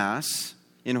Roman Mass,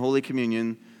 in Holy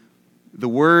Communion, the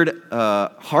word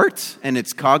heart and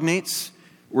its cognates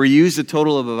were used a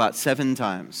total of about 7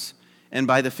 times. And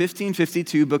by the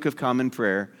 1552 Book of Common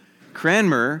Prayer,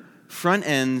 Cranmer front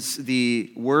ends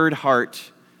the word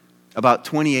heart about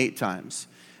 28 times.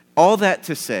 All that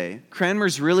to say,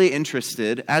 Cranmer's really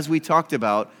interested, as we talked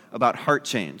about heart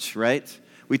change, right?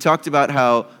 We talked about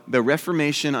how the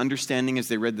Reformation understanding as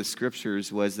they read the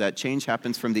scriptures was that change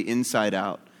happens from the inside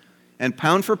out. And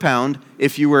pound for pound,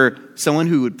 if you were someone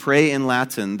who would pray in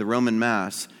Latin, the Roman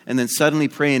Mass, and then suddenly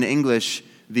pray in English,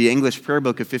 the English prayer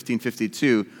book of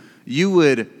 1552, you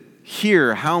would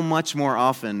hear how much more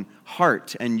often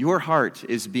heart and your heart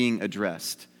is being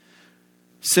addressed.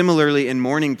 Similarly, in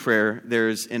morning prayer,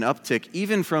 there's an uptick,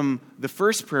 even from the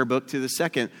first prayer book to the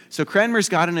second. So Cranmer's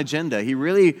got an agenda. He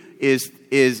really is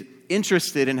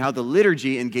interested in how the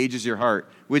liturgy engages your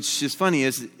heart, which is funny,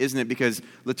 isn't it? Because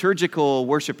liturgical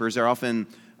worshipers are often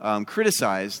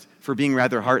criticized for being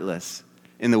rather heartless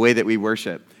in the way that we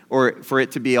worship, or for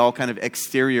it to be all kind of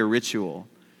exterior ritual.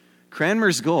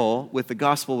 Cranmer's goal with the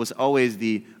gospel was always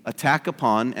the attack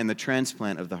upon and the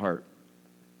transplant of the heart.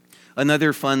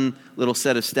 Another fun little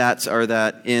set of stats are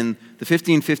that in the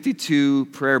 1552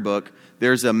 prayer book,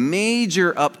 there's a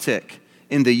major uptick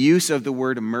in the use of the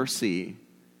word mercy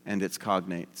and its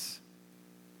cognates.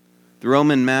 The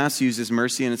Roman Mass uses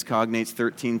mercy and its cognates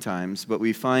 13 times, but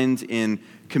we find in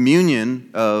communion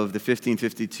of the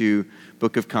 1552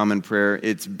 Book of Common Prayer,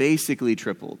 it's basically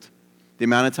tripled. The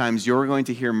amount of times you're going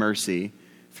to hear mercy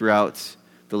throughout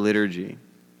the liturgy.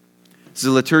 This is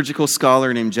a liturgical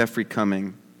scholar named Geoffrey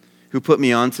Cumming who put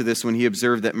me onto this when he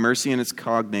observed that mercy and its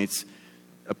cognates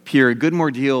appear a good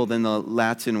more deal than the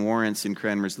Latin warrants in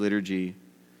Cranmer's liturgy.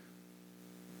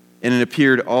 And it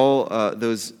appeared all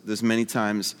those many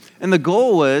times. And the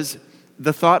goal was,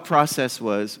 the thought process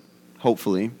was,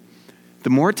 hopefully, the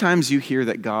more times you hear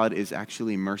that God is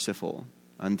actually merciful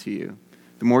unto you,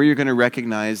 the more you're going to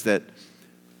recognize that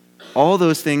all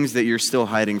those things that you're still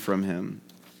hiding from him,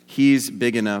 he's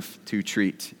big enough to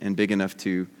treat and big enough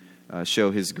to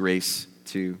show his grace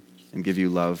to and give you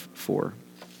love for.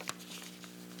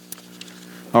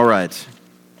 All right.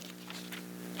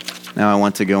 Now I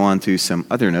want to go on to some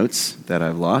other notes that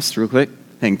I've lost real quick.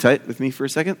 Hang tight with me for a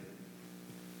second.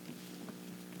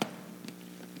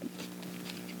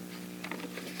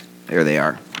 There they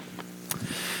are.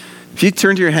 If you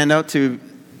turn to your handout to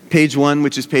page 1,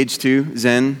 which is page 2,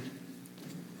 Zen,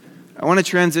 I want to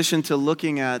transition to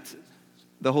looking at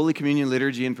the Holy Communion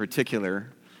liturgy in particular.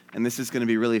 And this is going to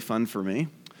be really fun for me,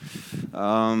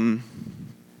 and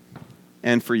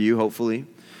for you, hopefully.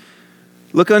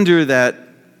 Look under that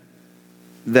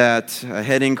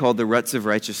heading called The Ruts of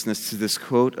Righteousness to this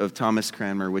quote of Thomas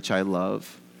Cranmer, which I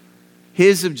love.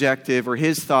 His objective, or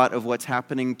his thought of what's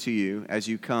happening to you as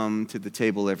you come to the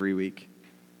table every week.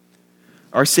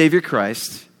 Our Savior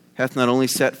Christ hath not only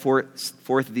set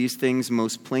forth these things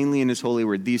most plainly in his holy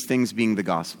word, these things being the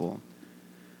gospel,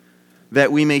 that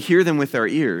we may hear them with our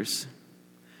ears,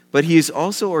 but he has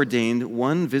also ordained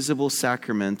one visible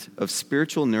sacrament of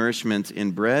spiritual nourishment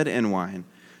in bread and wine,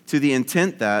 to the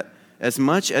intent that, as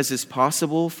much as is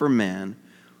possible for man,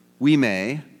 we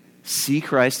may see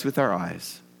Christ with our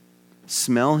eyes,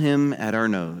 smell him at our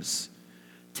nose,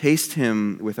 taste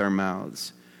him with our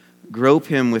mouths, grope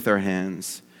him with our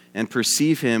hands, and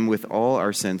perceive him with all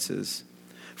our senses.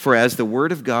 For as the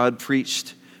word of God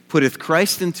preached putteth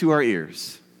Christ into our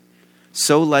ears,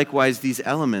 so likewise these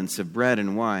elements of bread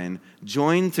and wine,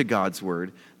 joined to God's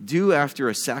word, do after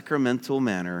a sacramental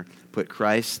manner put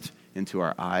Christ into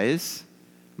our eyes,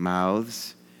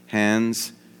 mouths,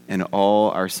 hands, and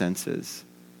all our senses.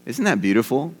 Isn't that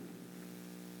beautiful?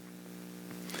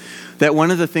 That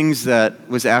one of the things that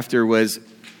was after was,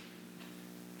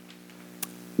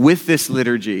 with this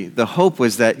liturgy, the hope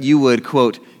was that you would,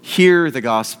 quote, hear the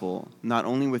gospel, not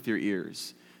only with your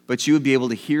ears, but you would be able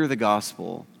to hear the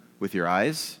gospel with your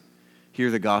eyes,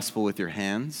 hear the gospel with your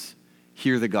hands,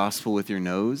 hear the gospel with your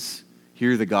nose,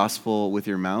 hear the gospel with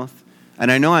your mouth.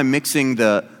 And I know I'm mixing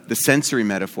the sensory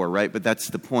metaphor, right? But that's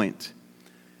the point.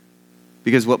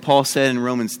 Because what Paul said in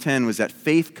Romans 10 was that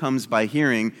faith comes by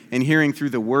hearing, and hearing through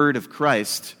the word of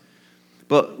Christ.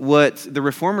 But what the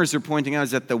reformers are pointing out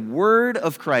is that the word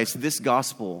of Christ, this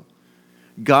gospel,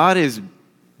 God is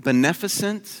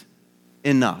beneficent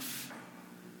enough.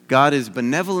 God is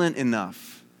benevolent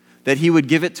enough that he would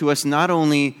give it to us not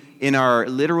only in our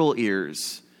literal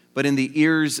ears, but in the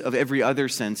ears of every other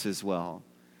sense as well.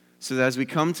 So that as we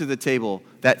come to the table,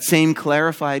 that same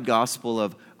clarified gospel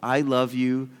of I love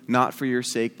you, not for your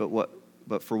sake,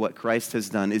 but for what Christ has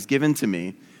done, is given to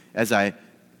me as I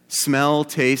smell,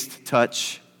 taste,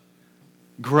 touch,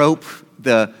 grope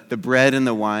the bread and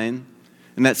the wine,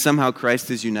 and that somehow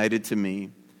Christ is united to me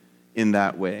in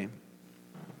that way.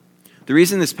 The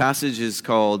reason this passage is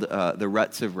called the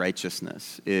ruts of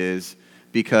righteousness is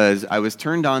because I was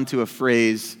turned on to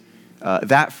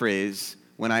that phrase,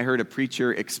 when I heard a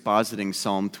preacher expositing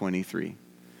Psalm 23.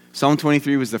 Psalm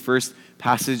 23 was the first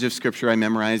passage of Scripture I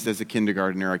memorized as a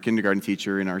kindergartner. Our kindergarten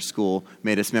teacher in our school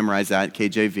made us memorize that,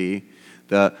 KJV.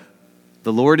 The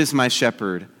Lord is my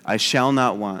shepherd, I shall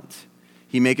not want.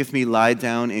 He maketh me lie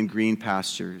down in green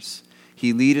pastures.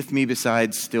 He leadeth me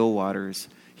beside still waters.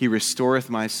 He restoreth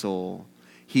my soul.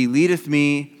 He leadeth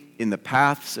me in the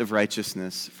paths of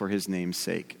righteousness for his name's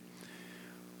sake.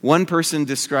 One person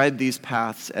described these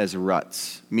paths as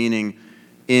ruts, meaning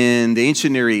in the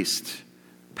ancient Near East,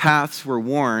 paths were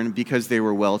worn because they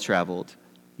were well-traveled,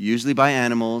 usually by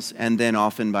animals and then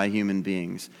often by human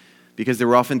beings, because they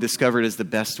were often discovered as the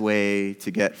best way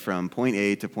to get from point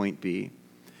A to point B.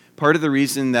 Part of the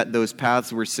reason that those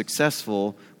paths were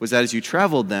successful was that as you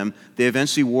traveled them, they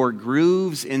eventually wore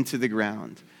grooves into the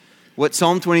ground. What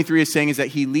Psalm 23 is saying is that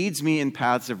he leads me in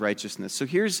paths of righteousness. So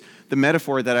here's the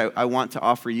metaphor that I want to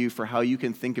offer you for how you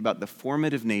can think about the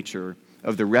formative nature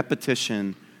of the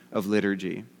repetition of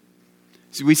liturgy.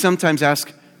 So we sometimes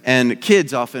ask, and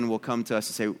kids often will come to us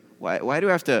and say, why do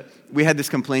I have to? We had this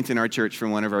complaint in our church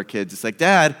from one of our kids. It's like,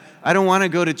 Dad, I don't want to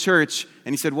go to church.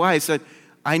 And he said, why? He said,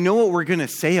 I know what we're going to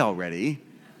say already.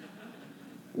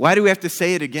 Why do we have to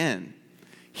say it again?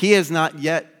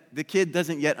 The kid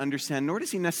doesn't yet understand, nor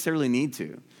does he necessarily need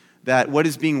to, that what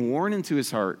is being worn into his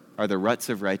heart are the ruts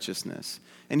of righteousness.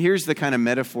 And here's the kind of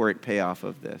metaphoric payoff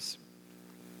of this.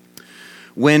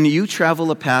 When you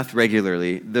travel a path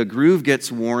regularly, the groove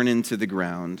gets worn into the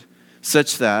ground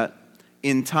such that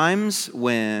in times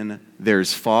when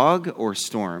there's fog or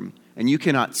storm and you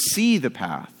cannot see the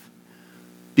path,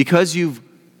 because you've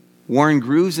worn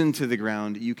grooves into the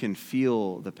ground, you can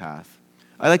feel the path.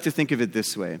 I like to think of it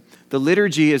this way. The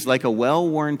liturgy is like a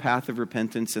well-worn path of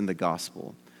repentance in the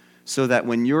gospel, so that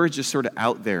when you're just sort of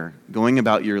out there going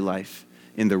about your life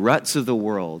in the ruts of the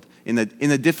world, in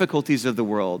the difficulties of the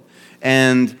world,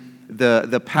 and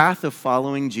the path of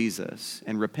following Jesus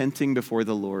and repenting before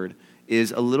the Lord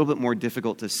is a little bit more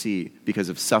difficult to see because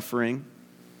of suffering,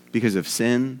 because of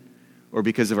sin, or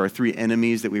because of our three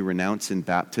enemies that we renounce in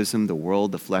baptism, the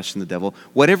world, the flesh, and the devil.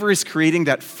 Whatever is creating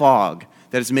that fog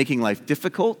that is making life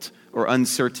difficult or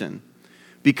uncertain,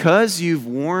 because you've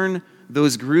worn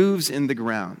those grooves in the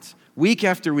ground, week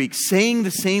after week, saying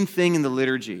the same thing in the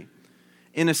liturgy,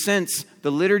 in a sense,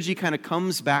 the liturgy kind of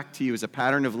comes back to you as a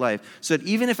pattern of life, so that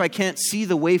even if I can't see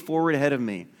the way forward ahead of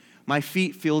me, my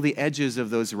feet feel the edges of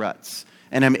those ruts,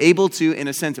 and I'm able to, in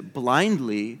a sense,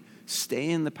 blindly stay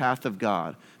in the path of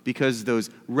God, because those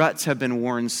ruts have been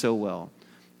worn so well.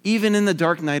 Even in the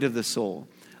dark night of the soul.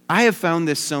 I have found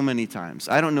this so many times.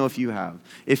 I don't know if you have.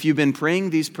 If you've been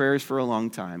praying these prayers for a long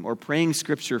time or praying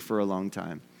Scripture for a long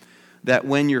time, that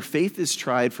when your faith is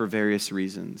tried for various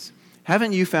reasons,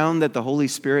 haven't you found that the Holy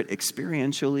Spirit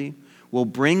experientially will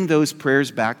bring those prayers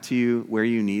back to you where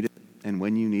you need it and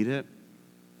when you need it?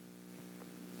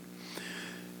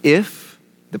 If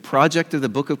the project of the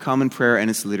Book of Common Prayer and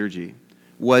its liturgy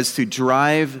was to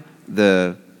drive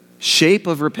the shape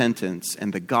of repentance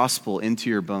and the gospel into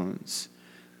your bones.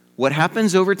 What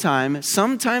happens over time,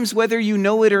 sometimes whether you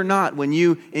know it or not, when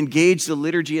you engage the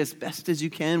liturgy as best as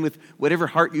you can with whatever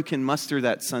heart you can muster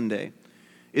that Sunday,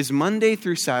 is Monday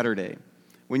through Saturday,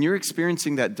 when you're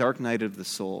experiencing that dark night of the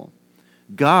soul,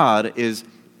 God is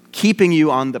keeping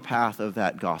you on the path of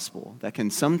that gospel that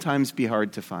can sometimes be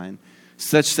hard to find,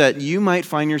 such that you might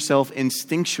find yourself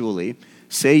instinctually,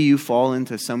 say you fall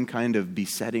into some kind of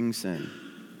besetting sin.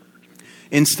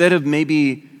 Instead of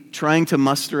maybe trying to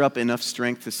muster up enough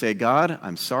strength to say, God,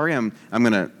 I'm sorry, I'm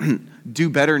going to do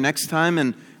better next time,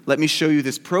 and let me show you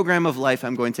this program of life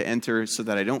I'm going to enter so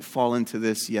that I don't fall into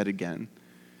this yet again.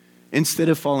 Instead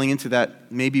of falling into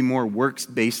that maybe more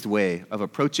works-based way of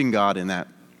approaching God in that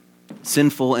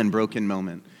sinful and broken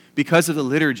moment. Because of the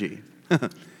liturgy,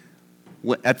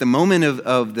 at the moment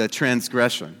of the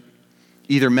transgression,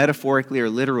 either metaphorically or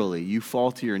literally, you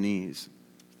fall to your knees.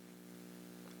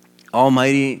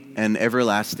 Almighty and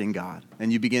everlasting God.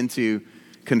 And you begin to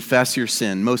confess your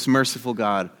sin. Most merciful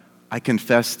God, I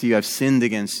confess to you I've sinned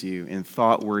against you in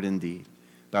thought, word, and deed.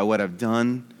 By what I've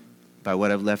done, by what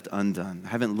I've left undone. I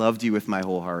haven't loved you with my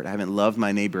whole heart. I haven't loved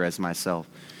my neighbor as myself.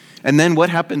 And then what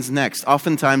happens next?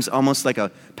 Oftentimes, almost like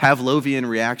a Pavlovian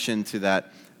reaction to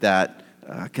that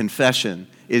confession,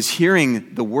 is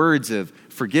hearing the words of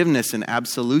forgiveness and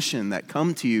absolution that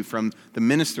come to you from the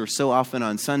minister so often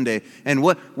on Sunday. And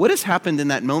what has happened in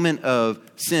that moment of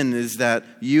sin is that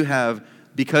you have,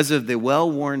 because of the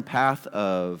well-worn path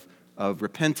of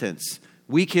repentance,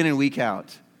 week in and week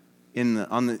out, in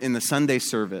the Sunday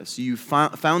service, you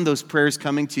found those prayers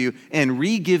coming to you and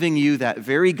re-giving you that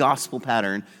very gospel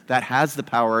pattern that has the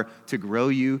power to grow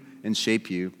you and shape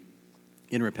you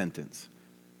in repentance.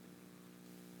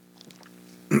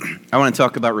 I want to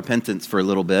talk about repentance for a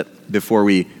little bit before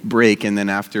we break, and then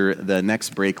after the next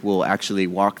break, we'll actually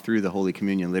walk through the Holy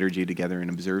Communion liturgy together and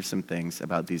observe some things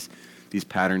about these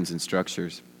patterns and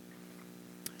structures.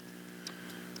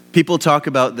 People talk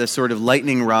about the sort of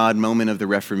lightning rod moment of the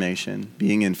Reformation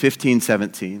being in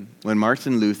 1517, when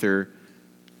Martin Luther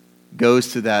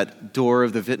goes to that door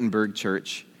of the Wittenberg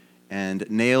church and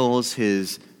nails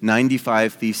his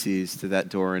 95 theses to that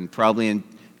door. And probably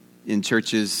in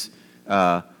churches,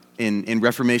 in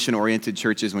Reformation-oriented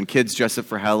churches, when kids dress up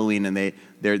for Halloween and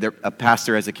they're a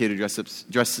pastor as a kid who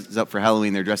dresses up for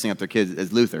Halloween, they're dressing up their kids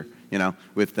as Luther,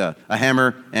 with a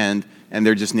hammer, and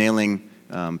they're just nailing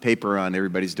paper on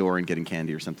everybody's door and getting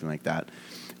candy or something like that.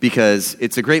 Because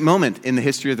it's a great moment in the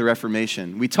history of the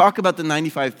Reformation. We talk about the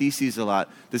 95 Theses a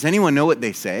lot. Does anyone know what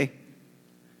they say?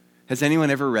 Has anyone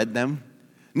ever read them?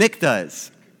 Nick does.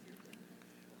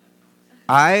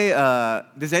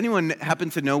 Does anyone happen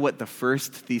to know what the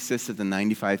first thesis of the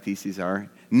 95 Theses are?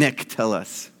 Nick, tell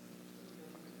us.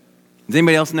 Does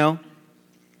anybody else know?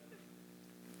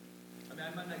 I mean,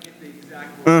 I might not get the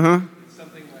exact word. It's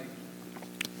something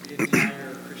like the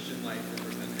entire Christian life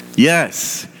represented.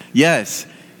 Yes.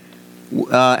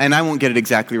 And I won't get it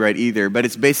exactly right either, but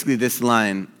it's basically this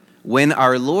line. When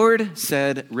our Lord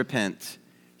said, repent,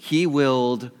 he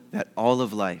willed that all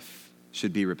of life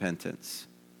should be repentance.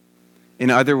 In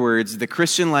other words, the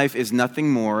Christian life is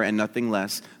nothing more and nothing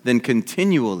less than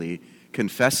continually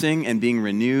confessing and being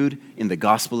renewed in the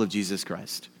gospel of Jesus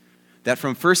Christ. That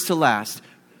from first to last,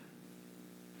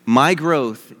 my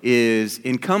growth is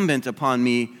incumbent upon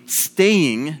me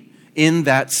staying in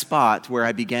that spot where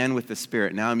I began with the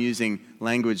Spirit. Now I'm using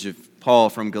language of Paul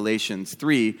from Galatians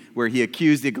 3, where he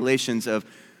accused the Galatians of,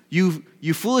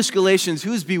 You foolish Galatians,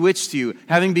 who's bewitched you?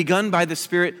 Having begun by the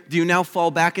Spirit, do you now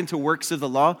fall back into works of the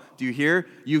law? Do you hear?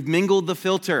 You've mingled the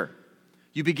filter.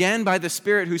 You began by the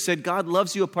Spirit who said God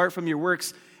loves you apart from your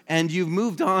works, and you've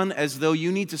moved on as though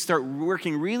you need to start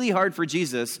working really hard for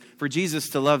Jesus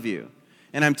to love you.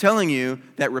 And I'm telling you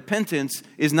that repentance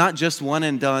is not just one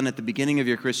and done at the beginning of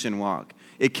your Christian walk.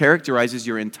 It characterizes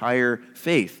your entire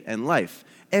faith and life.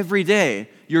 Every day,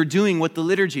 you're doing what the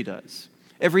liturgy does.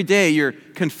 Every day you're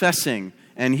confessing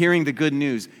and hearing the good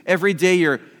news. Every day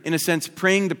you're, in a sense,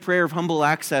 praying the prayer of humble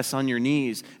access on your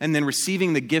knees and then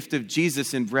receiving the gift of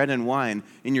Jesus in bread and wine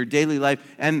in your daily life.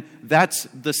 And that's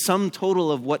the sum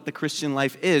total of what the Christian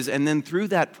life is. And then through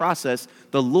that process,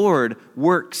 the Lord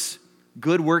works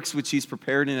good works which he's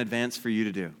prepared in advance for you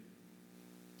to do.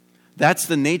 That's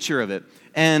the nature of it.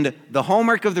 And the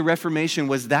hallmark of the Reformation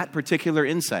was that particular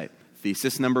insight.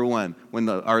 Thesis number one, when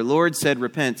our Lord said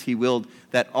repent, he willed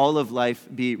that all of life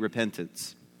be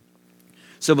repentance.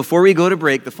 So before we go to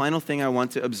break, the final thing I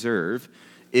want to observe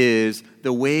is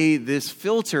the way this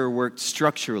filter worked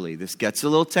structurally. This gets a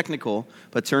little technical,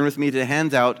 but turn with me to the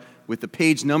handout with the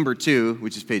page number 2,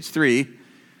 which is page 3,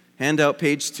 handout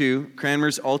page 2,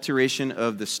 Cranmer's alteration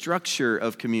of the structure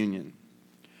of communion.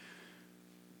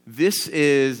 This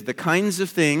is the kinds of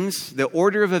things, the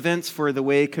order of events for the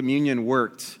way communion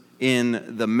worked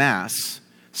in the Mass.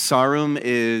 Sarum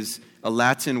is a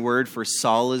Latin word for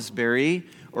Salisbury,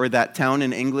 or that town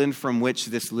in England from which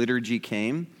this liturgy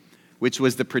came, which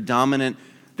was the predominant.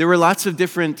 There were lots of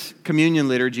different communion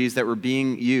liturgies that were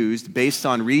being used based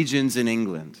on regions in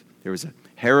England. There was a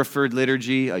Hereford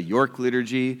liturgy, a York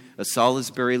liturgy, a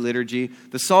Salisbury liturgy.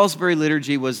 The Salisbury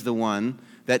liturgy was the one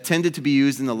that tended to be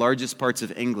used in the largest parts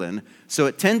of England. So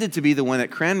it tended to be the one that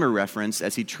Cranmer referenced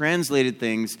as he translated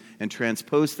things and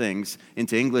transposed things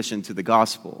into English and to the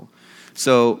gospel.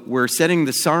 So we're setting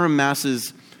the Sarum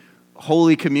Mass's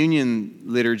Holy Communion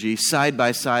liturgy side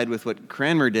by side with what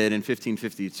Cranmer did in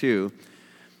 1552.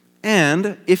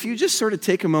 And if you just sort of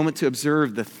take a moment to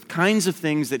observe the kinds of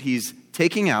things that he's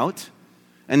taking out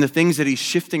and the things that he's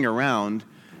shifting around,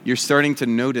 you're starting to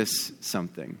notice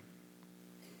something.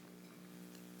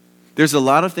 There's a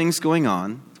lot of things going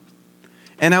on.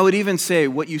 And I would even say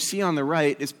what you see on the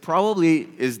right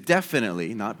is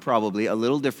definitely, not probably, a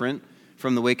little different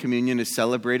from the way communion is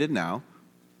celebrated now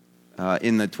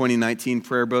in the 2019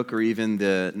 prayer book or even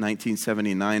the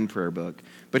 1979 prayer book.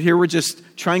 But here we're just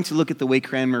trying to look at the way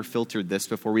Cranmer filtered this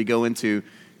before we go into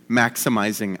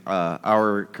maximizing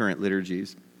our current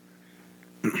liturgies.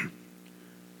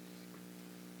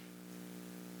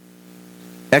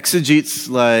 Exegetes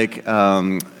like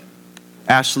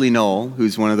Ashley Knoll,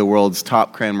 who's one of the world's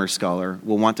top Cranmer scholar,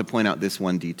 will want to point out this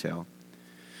one detail.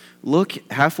 Look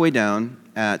halfway down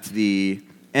at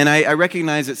and I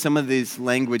recognize that some of this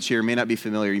language here may not be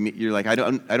familiar. You're like, I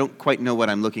don't quite know what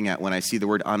I'm looking at when I see the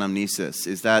word anamnesis.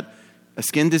 Is that a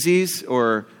skin disease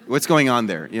or what's going on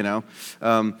there? You know,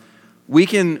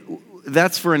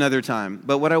 that's for another time.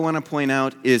 But what I want to point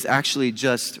out is actually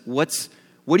just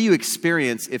what do you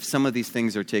experience if some of these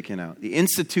things are taken out? The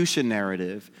institution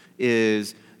narrative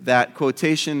is that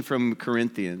quotation from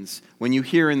Corinthians when you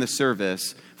hear in the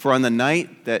service, for on the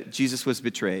night that Jesus was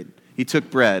betrayed, he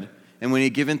took bread, and when he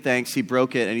had given thanks, he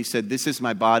broke it, and he said, "This is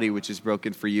my body, which is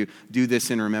broken for you. Do this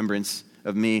in remembrance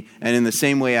of me." And in the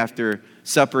same way, after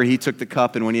supper, he took the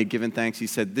cup, and when he had given thanks, he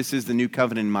said, "This is the new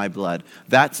covenant in my blood."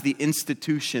 That's the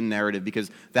institution narrative,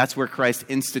 because that's where Christ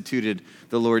instituted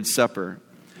the Lord's Supper.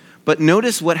 But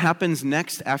notice what happens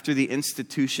next after the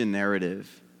institution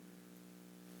narrative.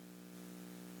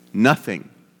 Nothing.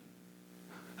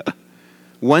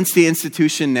 Once the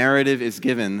institution narrative is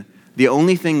given, the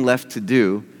only thing left to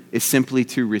do is simply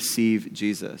to receive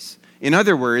Jesus. In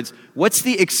other words, what's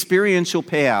the experiential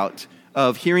payout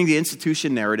of hearing the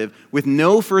institution narrative with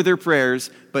no further prayers,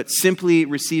 but simply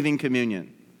receiving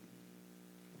communion?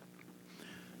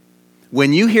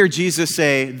 When you hear Jesus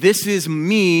say, "This is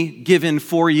me given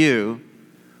for you,"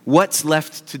 what's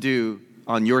left to do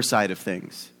on your side of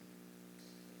things?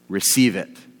 Receive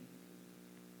it.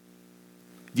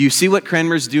 Do you see what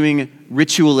Cranmer's doing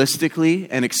ritualistically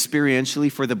and experientially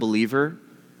for the believer?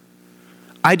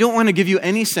 I don't want to give you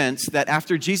any sense that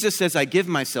after Jesus says, "I give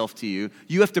myself to you,"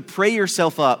 you have to pray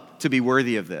yourself up to be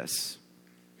worthy of this.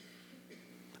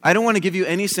 I don't want to give you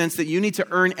any sense that you need to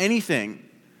earn anything.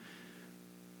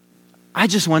 I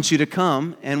just want you to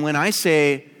come, and when I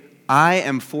say, "I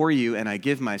am for you and I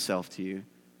give myself to you,"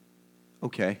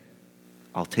 okay,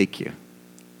 I'll take you.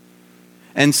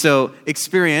 And so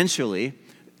experientially,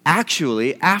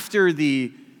 actually, after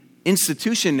the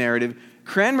institution narrative,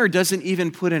 Cranmer doesn't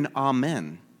even put an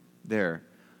amen there.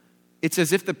 It's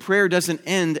as if the prayer doesn't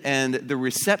end and the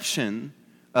reception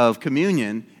of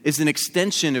communion is an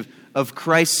extension of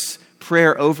Christ's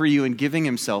prayer over you and giving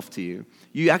himself to you.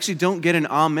 You actually don't get an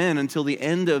amen until the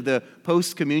end of the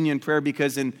post-communion prayer,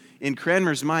 because in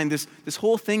Cranmer's mind, this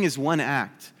whole thing is one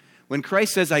act. When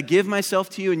Christ says, "I give myself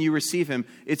to you," and you receive him,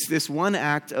 it's this one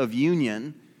act of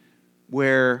union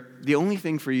where the only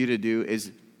thing for you to do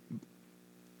is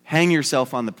hang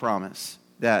yourself on the promise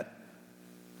that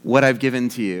what I've given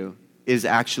to you is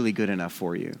actually good enough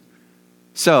for you.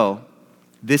 So,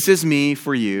 this is me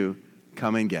for you.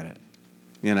 Come and get it.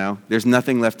 You know, there's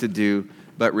nothing left to do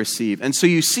but receive. And so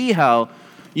you see how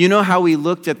we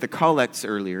looked at the collects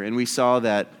earlier, and we saw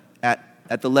that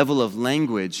at the level of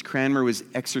language, Cranmer was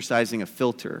exercising a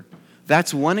filter.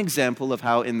 That's one example of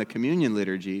how in the communion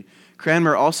liturgy,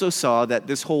 Cranmer also saw that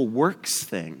this whole works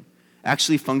thing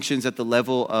actually functions at the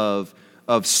level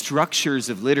of structures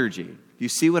of liturgy. Do you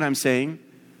see what I'm saying?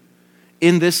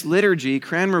 In this liturgy,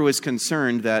 Cranmer was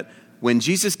concerned that when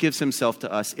Jesus gives himself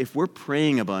to us, if we're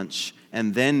praying a bunch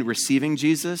and then receiving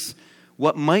Jesus,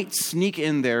 what might sneak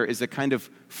in there is a kind of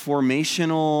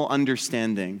formational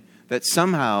understanding that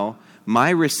somehow my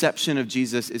reception of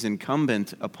Jesus is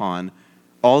incumbent upon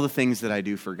all the things that I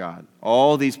do for God,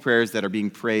 all these prayers that are being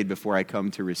prayed before I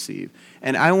come to receive.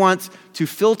 And I want to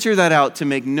filter that out to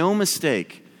make no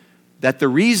mistake that the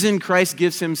reason Christ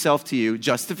gives himself to you,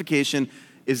 justification,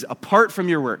 is apart from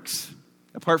your works,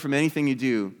 apart from anything you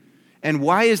do. And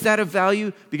why is that of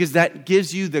value? Because that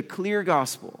gives you the clear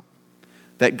gospel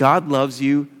that God loves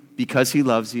you because he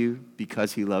loves you,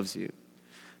 because he loves you.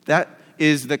 That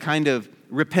is the kind of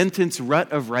repentance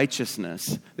rut of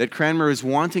righteousness that Cranmer is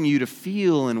wanting you to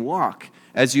feel and walk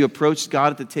as you approach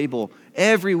God at the table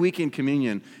every week in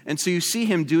communion. And so you see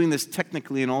him doing this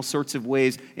technically in all sorts of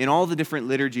ways, in all the different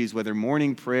liturgies, whether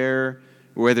morning prayer,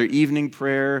 or whether evening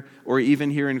prayer, or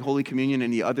even here in Holy Communion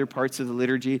and the other parts of the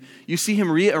liturgy. You see him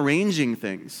rearranging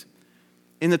things.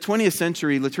 In the 20th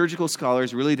century, liturgical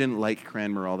scholars really didn't like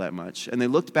Cranmer all that much. And they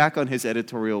looked back on his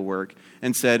editorial work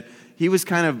and said he was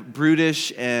kind of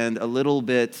brutish and a little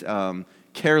bit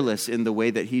careless in the way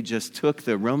that he just took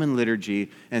the Roman liturgy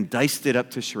and diced it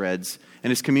up to shreds. And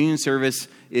his communion service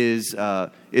is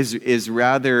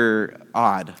rather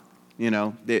odd, you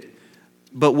know.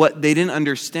 But what they didn't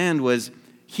understand was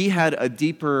he had a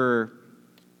deeper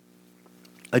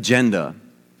agenda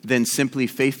than simply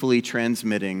faithfully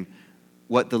transmitting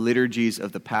what the liturgies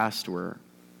of the past were.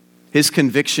 His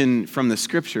conviction from the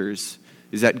scriptures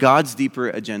is that God's deeper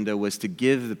agenda was to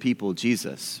give the people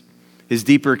Jesus. His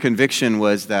deeper conviction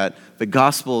was that the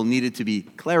gospel needed to be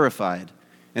clarified,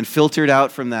 and filtered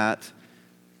out from that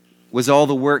was all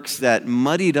the works that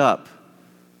muddied up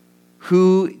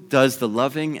who does the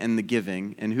loving and the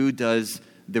giving and who does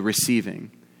the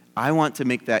receiving. I want to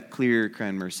make that clear,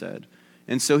 Cranmer said.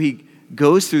 And so he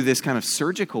goes through this kind of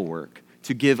surgical work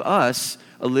to give us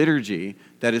a liturgy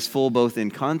that is full both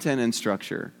in content and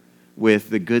structure with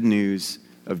the good news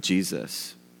of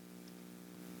Jesus.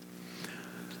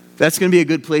 That's going to be a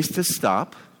good place to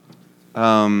stop.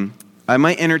 I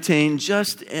might entertain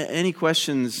just any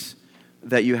questions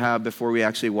that you have before we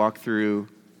actually walk through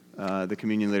the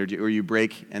communion liturgy, or you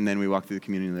break and then we walk through the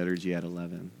communion liturgy at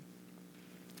 11.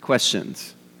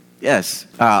 Questions? Yes.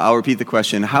 I'll repeat the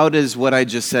question. How does what I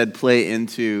just said play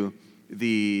into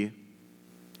the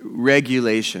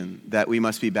regulation that we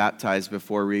must be baptized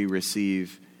before we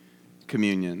receive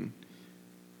communion?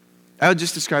 I would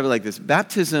just describe it like this.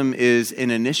 Baptism is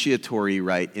an initiatory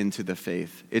rite into the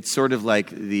faith. It's sort of like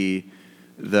the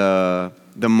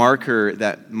marker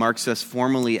that marks us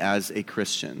formally as a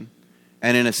Christian.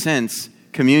 And in a sense,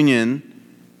 communion,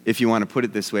 if you want to put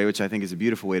it this way, which I think is a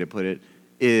beautiful way to put it,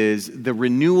 is the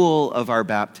renewal of our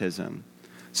baptism.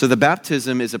 So the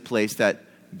baptism is a place that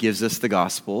gives us the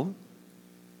gospel,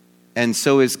 and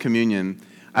so is communion.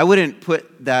 I wouldn't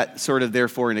put that sort of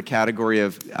therefore in a category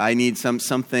of I need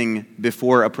something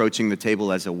before approaching the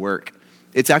table as a work.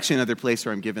 It's actually another place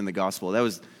where I'm given the gospel. That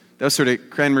was sort of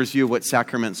Cranmer's view of what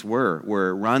sacraments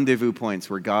were rendezvous points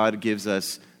where God gives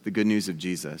us the good news of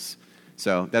Jesus.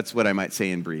 So that's what I might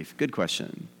say in brief. Good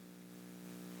question.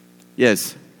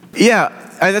 Yes. Yeah,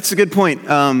 that's a good point.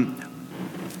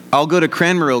 I'll go to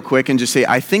Cranmer real quick and just say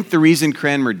I think the reason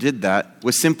Cranmer did that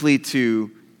was simply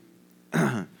to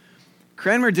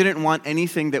Cranmer didn't want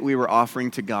anything that we were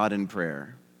offering to God in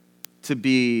prayer to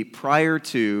be prior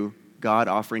to God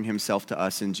offering himself to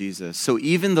us in Jesus. So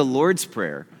even the Lord's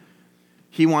Prayer,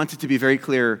 he wanted to be very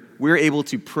clear, we're able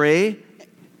to pray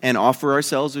and offer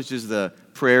ourselves, which is the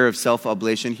prayer of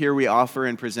self-oblation. Here we offer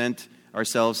and present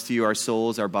ourselves to you, our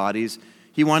souls, our bodies.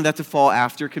 He wanted that to fall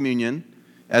after communion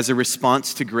as a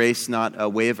response to grace, not a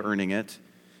way of earning it.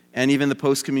 And even the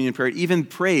post-communion prayer, even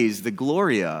praise, the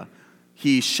Gloria,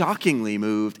 he shockingly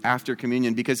moved after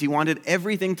communion because he wanted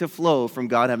everything to flow from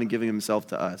God having given himself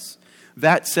to us.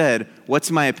 That said,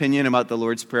 what's my opinion about the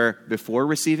Lord's Prayer before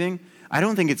receiving? I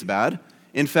don't think it's bad.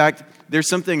 In fact, there's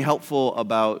something helpful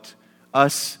about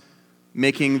us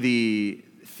making the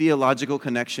theological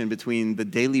connection between the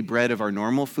daily bread of our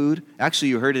normal food. Actually,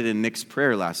 you heard it in Nick's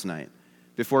prayer last night.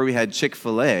 Before we had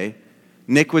Chick-fil-A,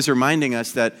 Nick was reminding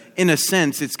us that, in a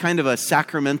sense, it's kind of a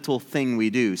sacramental thing we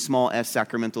do, small s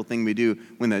sacramental thing we do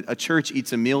when a church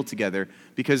eats a meal together,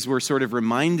 because we're sort of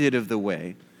reminded of the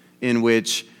way in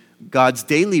which God's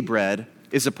daily bread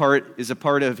is a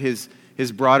part of his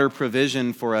broader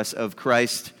provision for us of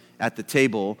Christ at the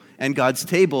table, and God's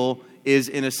table is,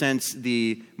 in a sense,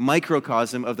 the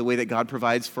microcosm of the way that God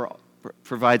provides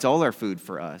all our food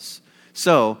for us.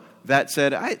 So, that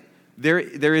said, there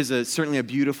is certainly a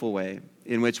beautiful way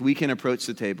in which we can approach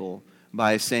the table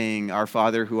by saying, Our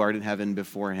Father who art in heaven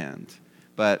beforehand.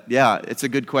 But yeah, it's a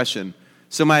good question.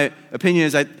 So my opinion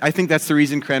is I think that's the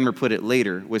reason Cranmer put it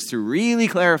later, was to really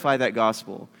clarify that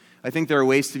gospel. I think there are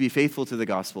ways to be faithful to the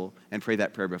gospel and pray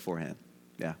that prayer beforehand.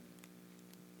 Yeah.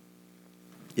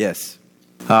 Yes.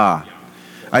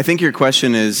 I think your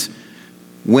question is,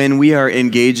 when we are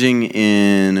engaging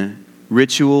in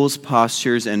rituals,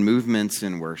 postures, and movements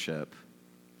in worship,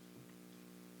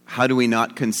 how do we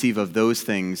not conceive of those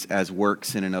things as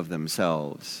works in and of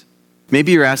themselves?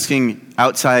 Maybe you're asking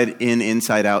outside in,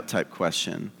 inside out type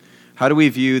question. How do we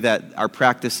view that our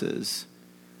practices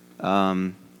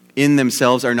in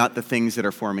themselves are not the things that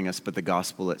are forming us, but the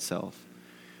gospel itself?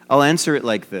 I'll answer it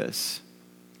like this.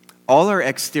 All our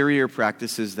exterior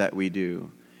practices that we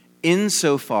do,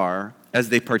 insofar as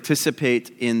they participate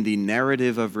in the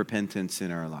narrative of repentance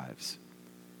in our lives,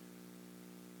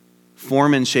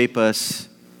 form and shape us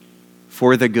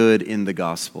for the good in the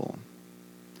gospel.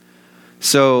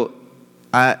 So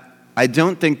I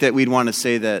don't think that we'd want to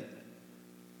say that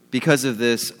because of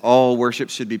this, all worship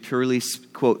should be purely,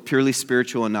 quote, purely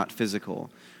spiritual and not physical.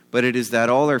 But it is that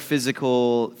all our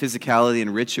physicality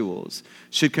and rituals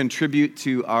should contribute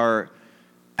to our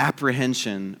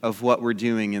apprehension of what we're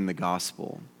doing in the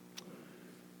gospel.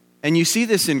 And you see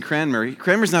this in Cranmer.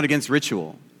 Cranmer's not against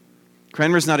ritual.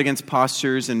 Cranmer's not against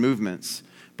postures and movements.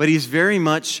 But he's very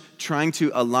much trying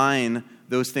to align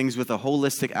those things with a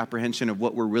holistic apprehension of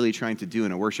what we're really trying to do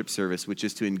in a worship service, which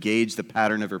is to engage the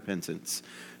pattern of repentance.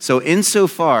 So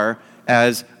insofar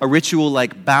as a ritual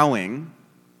like bowing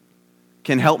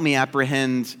can help me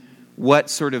apprehend what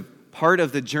sort of part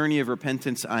of the journey of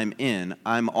repentance I'm in,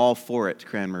 I'm all for it,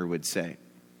 Cranmer would say.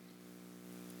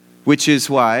 Which is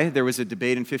why there was a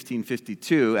debate in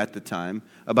 1552 at the time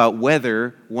about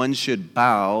whether one should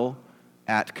bow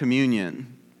at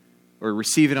communion or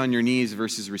receive it on your knees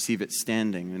versus receive it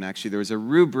standing. And actually there was a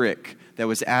rubric that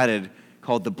was added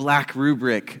called the Black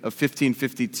Rubric of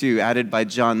 1552, added by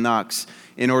John Knox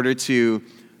in order to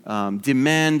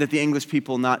demand that the English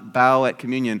people not bow at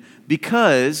communion,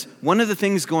 because one of the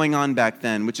things going on back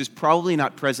then, which is probably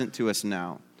not present to us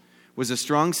now, was a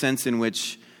strong sense in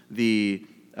which the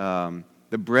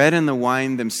bread and the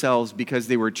wine themselves, because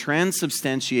they were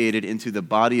transubstantiated into the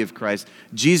body of Christ,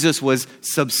 Jesus was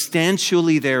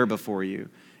substantially there before you.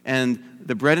 And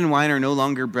the bread and wine are no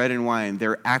longer bread and wine.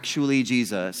 They're actually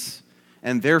Jesus.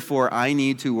 And therefore, I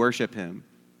need to worship him.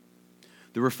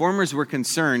 The Reformers were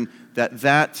concerned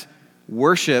that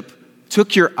worship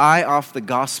took your eye off the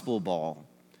gospel ball,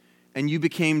 and you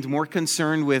became more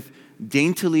concerned with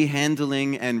daintily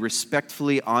handling and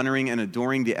respectfully honoring and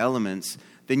adoring the elements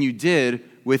than you did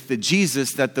with the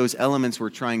Jesus that those elements were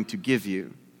trying to give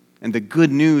you, and the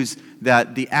good news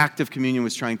that the act of communion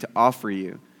was trying to offer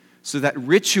you. So that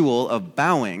ritual of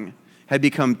bowing had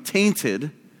become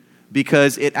tainted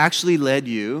because it actually led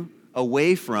you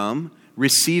away from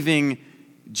receiving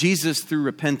Jesus through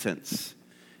repentance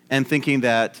and thinking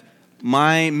that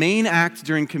my main act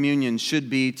during communion should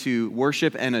be to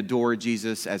worship and adore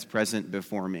Jesus as present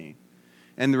before me.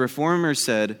 And the Reformers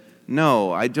said,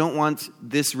 no, I don't want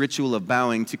this ritual of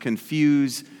bowing to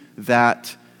confuse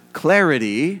that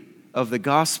clarity of the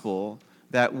gospel,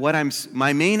 that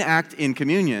my main act in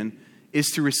communion is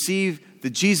to receive the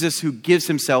Jesus who gives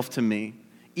himself to me,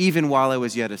 even while I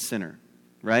was yet a sinner,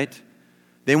 right?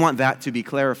 They want that to be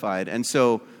clarified. And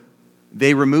so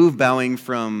they remove bowing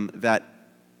from that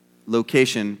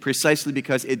location precisely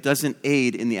because it doesn't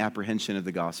aid in the apprehension of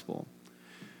the gospel.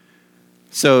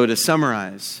 So to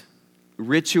summarize,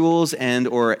 rituals and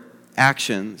or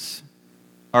actions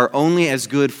are only as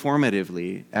good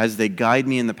formatively as they guide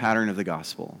me in the pattern of the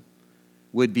gospel,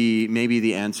 would be maybe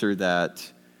the answer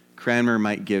that Cranmer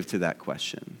might give to that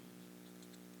question.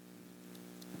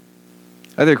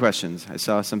 Other questions? I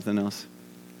saw something else.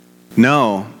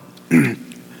 No.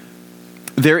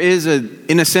 There is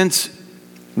in a sense,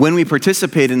 when we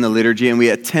participate in the liturgy and we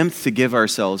attempt to give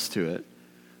ourselves to it,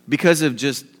 because of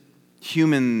just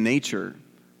human nature,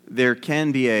 there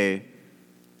can be a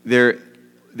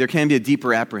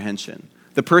deeper apprehension.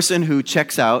 The person who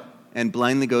checks out and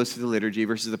blindly goes through the liturgy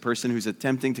versus the person who's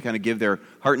attempting to kind of give their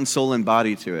heart and soul and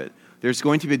body to it, there's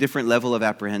going to be a different level of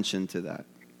apprehension to that.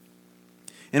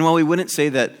 And while we wouldn't say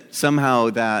that somehow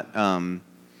that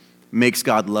makes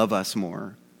God love us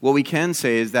more, what we can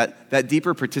say is that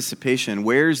deeper participation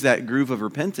wears that groove of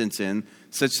repentance in,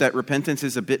 such that repentance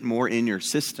is a bit more in your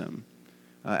system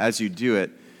as you do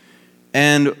it.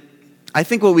 And I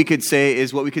think what we could say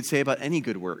is what we could say about any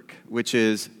good work, which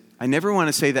is, I never want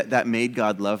to say that made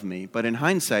God love me, but in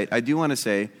hindsight, I do want to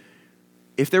say,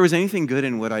 if there was anything good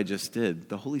in what I just did,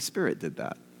 the Holy Spirit did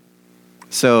that.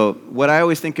 So what I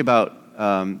always think about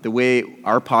the way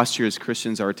our posture as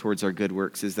Christians are towards our good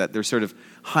works is that they're sort of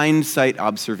hindsight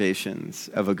observations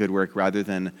of a good work rather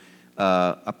than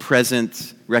a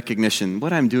present recognition.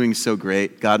 What I'm doing is so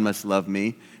great. God must love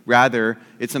me. Rather,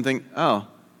 it's something, oh,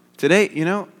 today,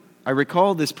 I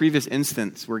recall this previous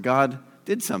instance where God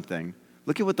did something.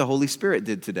 Look at what the Holy Spirit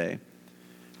did today.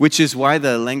 Which is why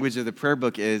the language of the prayer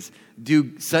book is,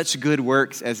 do such good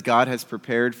works as God has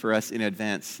prepared for us in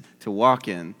advance to walk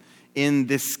in. In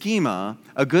this schema,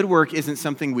 a good work isn't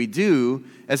something we do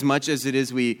as much as it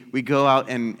is we go out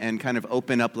and kind of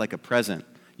open up like a present.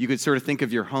 You could sort of think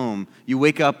of your home. You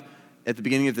wake up at the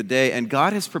beginning of the day, and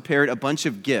God has prepared a bunch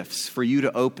of gifts for you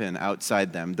to open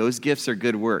outside them. Those gifts are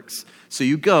good works. So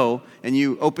you go, and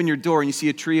you open your door, and you see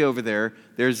a tree over there.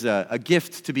 There's a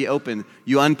gift to be opened.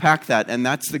 You unpack that, and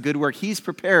that's the good work. He's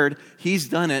prepared. He's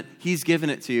done it. He's given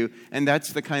it to you. And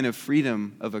that's the kind of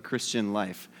freedom of a Christian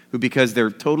life, who, because they're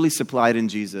totally supplied in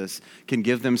Jesus, can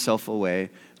give themselves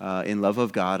away in love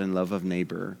of God and love of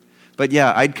neighbor. But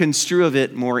yeah, I'd construe of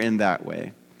it more in that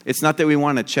way. It's not that we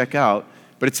want to check out,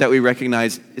 but it's that we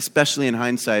recognize, especially in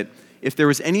hindsight, if there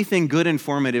was anything good and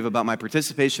formative about my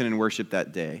participation in worship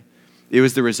that day, it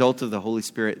was the result of the Holy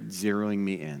Spirit zeroing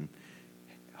me in,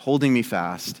 holding me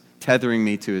fast, tethering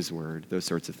me to his word, those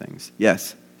sorts of things.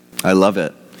 Yes, I love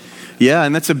it. Yeah,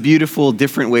 and that's a beautiful,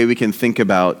 different way we can think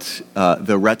about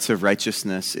the ruts of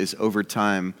righteousness is over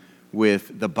time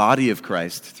with the body of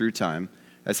Christ through time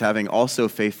as having also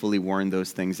faithfully worn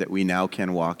those things that we now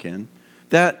can walk in.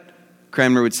 That,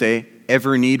 Cranmer would say,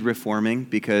 ever need reforming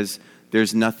because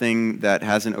there's nothing that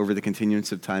hasn't over the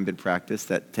continuance of time been practiced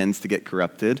that tends to get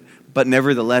corrupted, but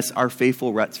nevertheless are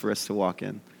faithful ruts for us to walk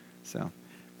in. So,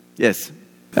 yes,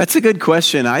 that's a good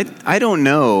question. I don't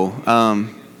know.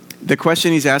 The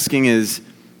question he's asking is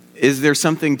there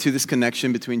something to this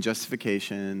connection between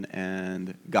justification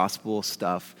and gospel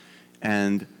stuff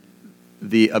and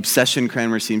the obsession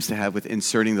Cranmer seems to have with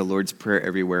inserting the Lord's Prayer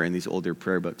everywhere in these older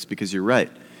prayer books? Because you're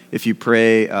right. If you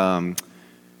pray,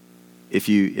 if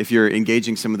you're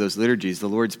engaging some of those liturgies, the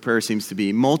Lord's Prayer seems to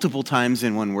be multiple times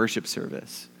in one worship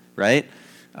service, right?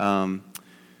 It's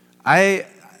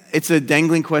a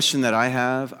dangling question that I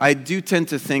have. I do tend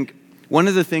to think, one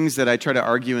of the things that I try to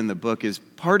argue in the book is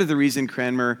part of the reason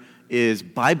Cranmer is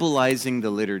Bibleizing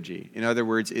the liturgy. In other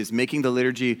words, is making the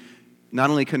liturgy not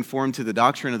only conform to the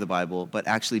doctrine of the Bible, but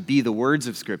actually be the words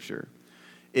of Scripture,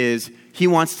 is he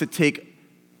wants to take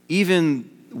even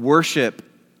worship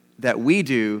that we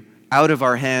do out of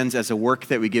our hands as a work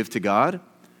that we give to God.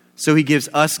 So he gives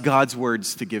us God's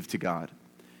words to give to God.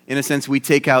 In a sense, we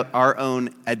take out our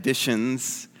own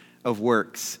additions of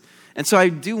works. And so I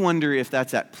do wonder if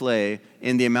that's at play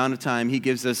in the amount of time he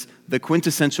gives us the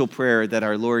quintessential prayer that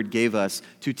our Lord gave us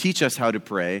to teach us how to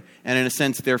pray. And in a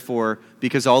sense, therefore,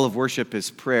 because all of worship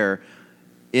is prayer,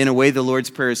 in a way the Lord's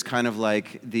Prayer is kind of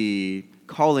like the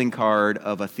calling card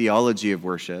of a theology of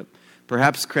worship.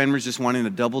 Perhaps Cranmer's just wanting to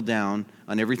double down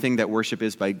on everything that worship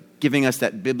is by giving us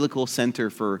that biblical center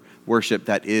for worship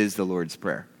that is the Lord's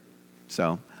Prayer.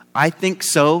 So, I think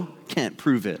so, can't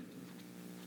prove it.